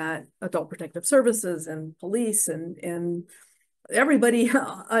loads that Adult Protective Services and police and everybody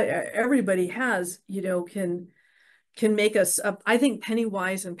has, can make us, I think, penny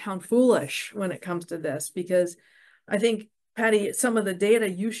wise and pound foolish when it comes to this, because I think, Patty, some of the data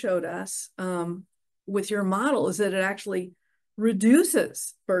you showed us with your model is that it actually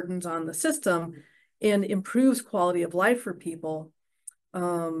reduces burdens on the system and improves quality of life for people.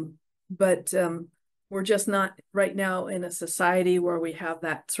 But we're just not right now in a society where we have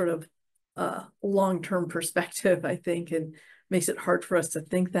that sort of long-term perspective, I think, and makes it hard for us to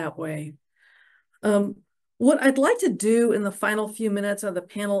think that way. What I'd like to do in the final few minutes of the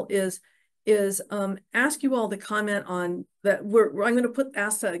panel is ask you all to comment on that. I'm going to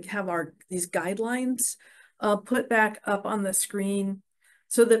ask to have these guidelines put back up on the screen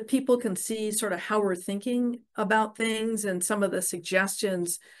so that people can see sort of how we're thinking about things and some of the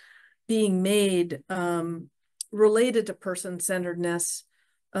suggestions being made related to person-centeredness.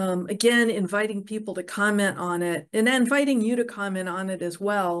 Again, inviting people to comment on it and inviting you to comment on it as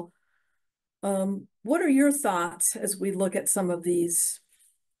well. What are your thoughts as we look at some of these,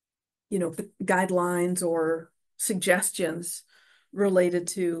 guidelines or suggestions related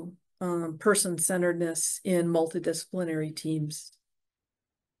to person-centeredness in multidisciplinary teams?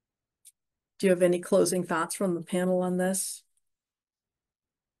 Do you have any closing thoughts from the panel on this?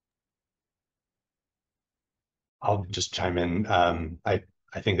 I'll just chime in. I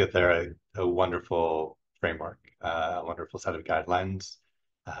think that they're a wonderful framework, a wonderful set of guidelines.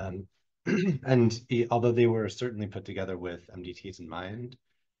 And although they were certainly put together with MDTs in mind,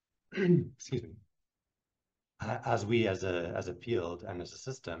 excuse me, as we as a field and as a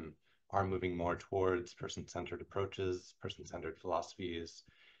system are moving more towards person-centered approaches, person-centered philosophies,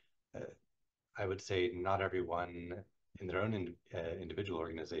 I would say not everyone in their own individual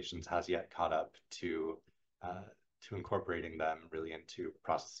organizations has yet caught up to incorporating them really into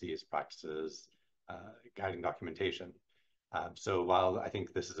processes, practices, guiding documentation. So while I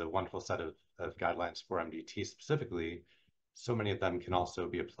think this is a wonderful set of guidelines for MDT specifically, so many of them can also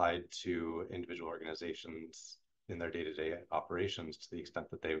be applied to individual organizations in their day-to-day operations to the extent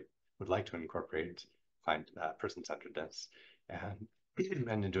that they would like to incorporate person-centeredness.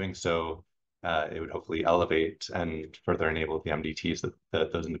 And in doing so, it would hopefully elevate and further enable the MDTs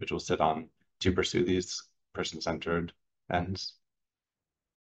that those individuals sit on to pursue these person-centered ends.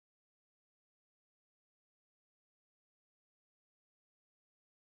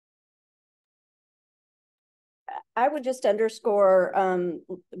 I would just underscore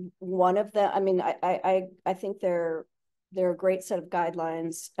one of the, I mean, I think they're a great set of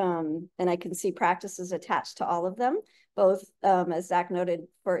guidelines, and I can see practices attached to all of them, both, as Zach noted,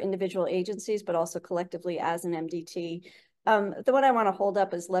 for individual agencies, but also collectively as an MDT. The one I want to hold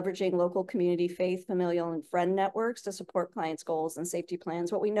up is leveraging local community, faith, familial, and friend networks to support clients' goals and safety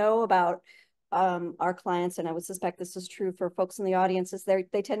plans. What we know about our clients, and I would suspect this is true for folks in the audience, is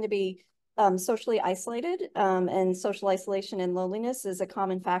they tend to be socially isolated, and social isolation and loneliness is a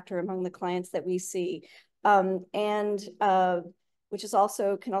common factor among the clients that we see, which is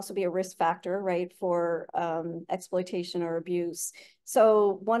can also be a risk factor, right, for exploitation or abuse.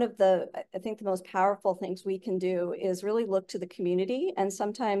 So one of I think the most powerful things we can do is really look to the community, and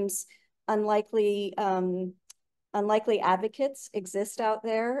sometimes unlikely advocates exist out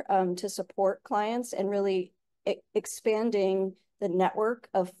there to support clients, and really expanding the network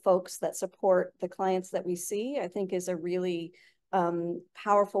of folks that support the clients that we see, I think, is a really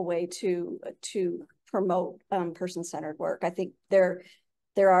powerful way to promote person-centered work. I think there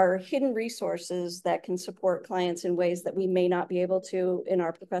are hidden resources that can support clients in ways that we may not be able to in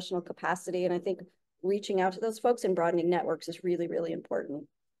our professional capacity. And I think reaching out to those folks and broadening networks is really, really important.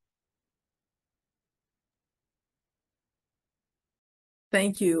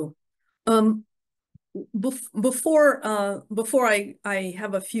 Thank you. Before I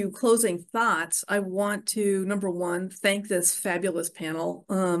have a few closing thoughts, I want to, number one, thank this fabulous panel.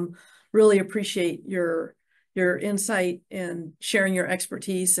 Really appreciate your insight and sharing your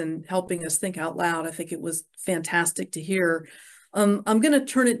expertise and helping us think out loud. I think it was fantastic to hear. I'm going to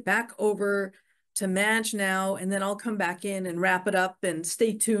turn it back over to Madge now, and then I'll come back in and wrap it up. And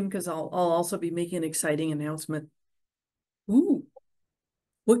stay tuned, because I'll also be making an exciting announcement. Ooh,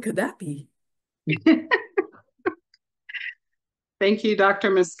 what could that be? Thank you,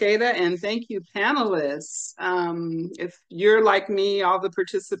 Dr. Mosqueda, and thank you, panelists. If you're like me, all the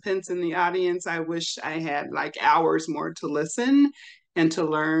participants in the audience, I wish I had like hours more to listen and to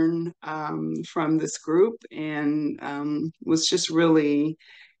learn from this group, and was just really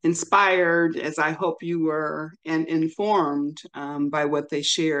inspired, as I hope you were, and informed by what they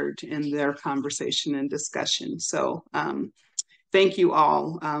shared in their conversation and discussion. So thank you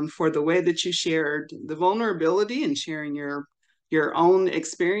all for the way that you shared the vulnerability and sharing your own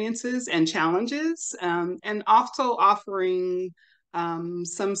experiences and challenges, and also offering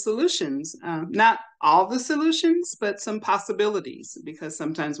some solutions, not all the solutions, but some possibilities, because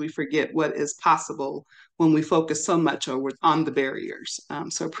sometimes we forget what is possible when we focus so much on the barriers.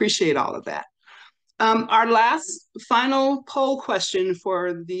 So appreciate all of that. Our last final poll question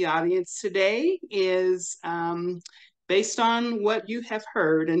for the audience today is, based on what you have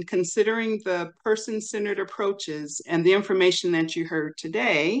heard and considering the person-centered approaches and the information that you heard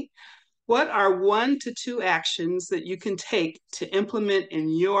today, what are 1 to 2 actions that you can take to implement in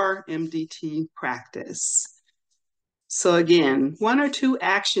your MDT practice? So again, 1 or 2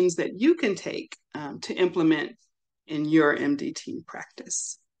 actions that you can take to implement in your MDT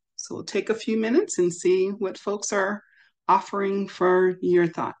practice. So we'll take a few minutes and see what folks are offering for your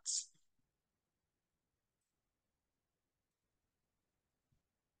thoughts.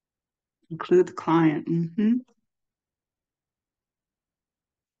 Include the client. Mm-hmm.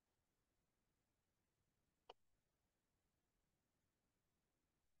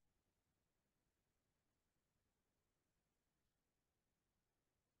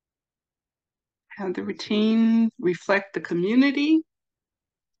 Have the routine reflect the community.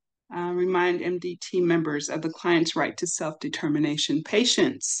 Remind MDT members of the client's right to self-determination.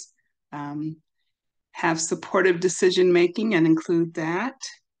 Patients, have supportive decision-making and include that.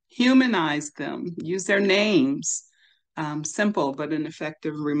 Humanize them, use their names. Simple but an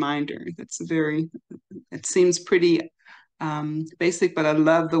effective reminder. It seems pretty basic, but I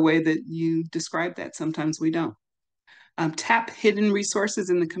love the way that you describe that. Sometimes we don't. Tap hidden resources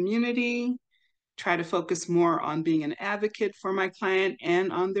in the community. Try to focus more on being an advocate for my client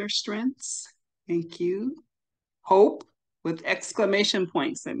and on their strengths. Thank you. Hope with exclamation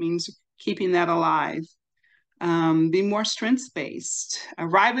points. That means keeping that alive. Be more strengths-based.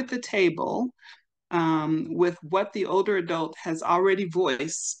 Arrive at the table with what the older adult has already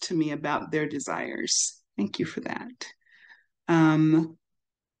voiced to me about their desires. Thank you for that.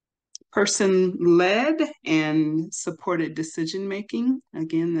 Person-led and supported decision-making.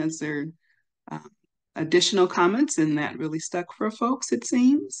 Again, those are additional comments, and that really stuck for folks, it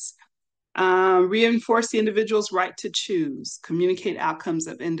seems. Reinforce the individual's right to choose, communicate outcomes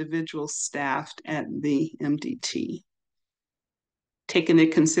of individuals staffed at the MDT. Take into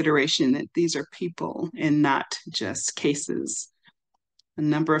consideration that these are people and not just cases. A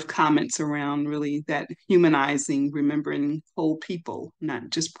number of comments around really that humanizing, remembering whole people, not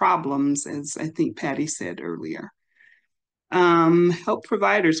just problems, as I think Patty said earlier. Help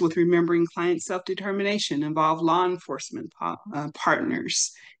providers with remembering client self-determination, involve law enforcement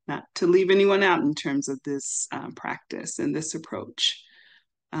partners, not to leave anyone out in terms of this practice and this approach.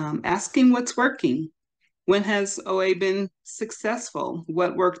 Asking what's working. When has OA been successful?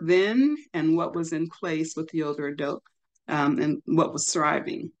 What worked then and what was in place with the older adult and what was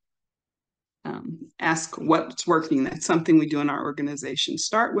thriving? Ask what's working. That's something we do in our organization.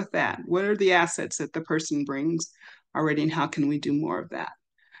 Start with that. What are the assets that the person brings already and how can we do more of that?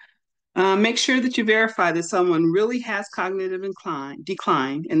 Make sure that you verify that someone really has cognitive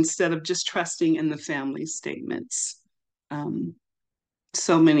decline instead of just trusting in the family's statements.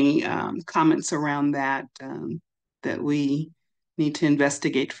 So many comments around that that we need to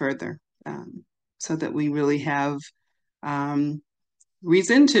investigate further so that we really have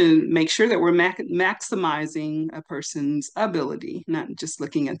reason to make sure that we're maximizing a person's ability, not just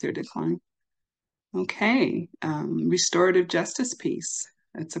looking at their decline. Okay, restorative justice piece.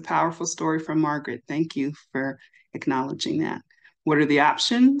 It's a powerful story from Margaret. Thank you for acknowledging that. What are the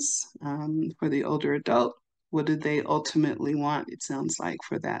options for the older adult? What do they ultimately want, it sounds like,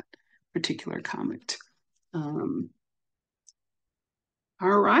 for that particular comment? All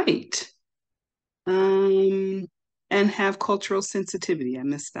right. And have cultural sensitivity. I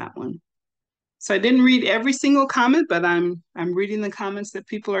missed that one. So I didn't read every single comment, but I'm reading the comments that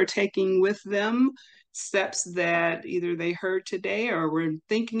people are taking with them, steps that either they heard today or were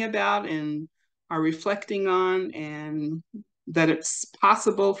thinking about and are reflecting on, and that it's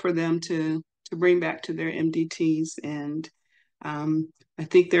possible for them to bring back to their MDTs. And I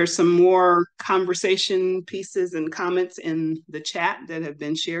think there's some more conversation pieces and comments in the chat that have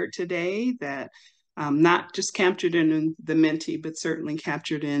been shared today that not just captured in the Menti, but certainly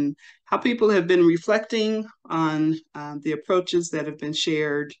captured in how people have been reflecting on the approaches that have been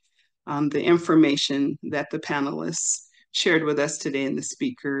shared, the information that the panelists shared with us today and the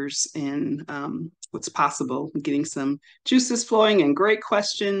speakers, and what's possible, getting some juices flowing and great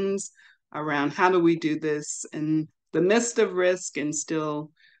questions around how do we do this in the midst of risk and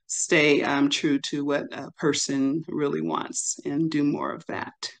still stay true to what a person really wants and do more of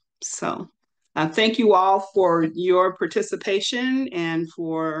that. So thank you all for your participation and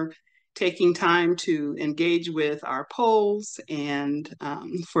for taking time to engage with our polls and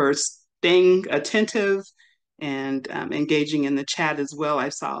for staying attentive and engaging in the chat as well. I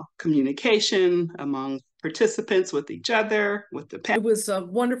saw communication among participants with each other, with the panel. It was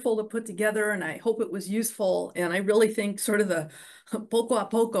wonderful to put together, and I hope it was useful. And I really think sort of the poco a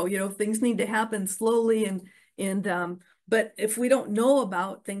poco, you know, things need to happen slowly. But if we don't know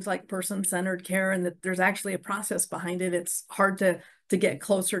about things like person-centered care and that there's actually a process behind it, it's hard to get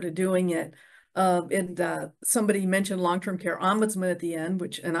closer to doing it. Somebody mentioned long-term care ombudsman at the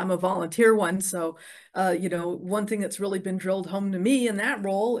end, and I'm a volunteer one. So, you know, one thing that's really been drilled home to me in that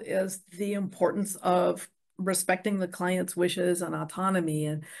role is the importance of respecting the client's wishes and autonomy.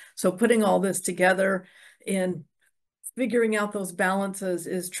 And so putting all this together and figuring out those balances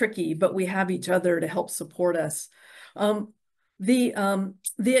is tricky, but we have each other to help support us. The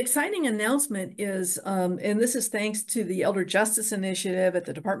exciting announcement is, and this is thanks to the Elder Justice Initiative at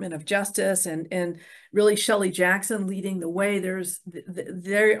the Department of Justice and really Shelley Jackson leading the way.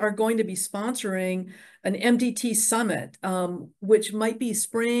 They are going to be sponsoring an MDT summit, which might be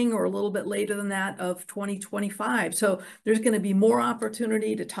spring or a little bit later than that of 2025. So there's going to be more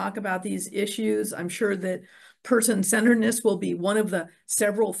opportunity to talk about these issues. I'm sure that person-centeredness will be one of the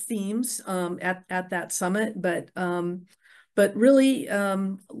several themes at that summit, but really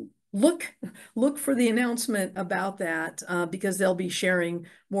look for the announcement about that because they'll be sharing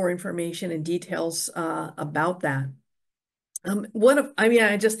more information and details about that.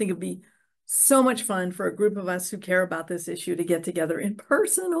 I just think it'd be so much fun for a group of us who care about this issue to get together in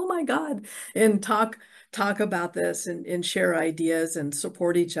person, oh my God, and talk about this and share ideas and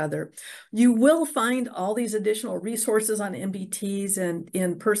support each other. You will find all these additional resources on MDTs and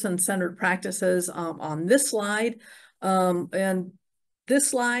in person-centered practices on this slide. And this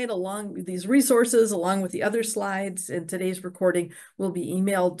slide along with these resources, along with the other slides in today's recording, will be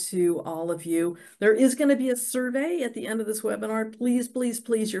emailed to all of you. There is going to be a survey at the end of this webinar. Please, please,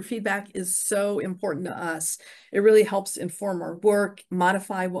 please, your feedback is so important to us. It really helps inform our work,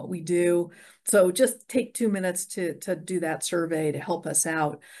 modify what we do. So just take 2 minutes to do that survey to help us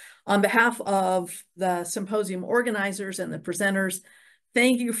out. On behalf of the symposium organizers and the presenters,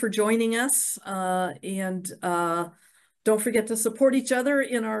 thank you for joining us, and don't forget to support each other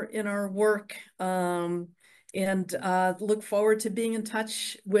in our work, and look forward to being in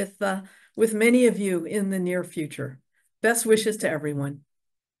touch with many of you in the near future. Best wishes to everyone.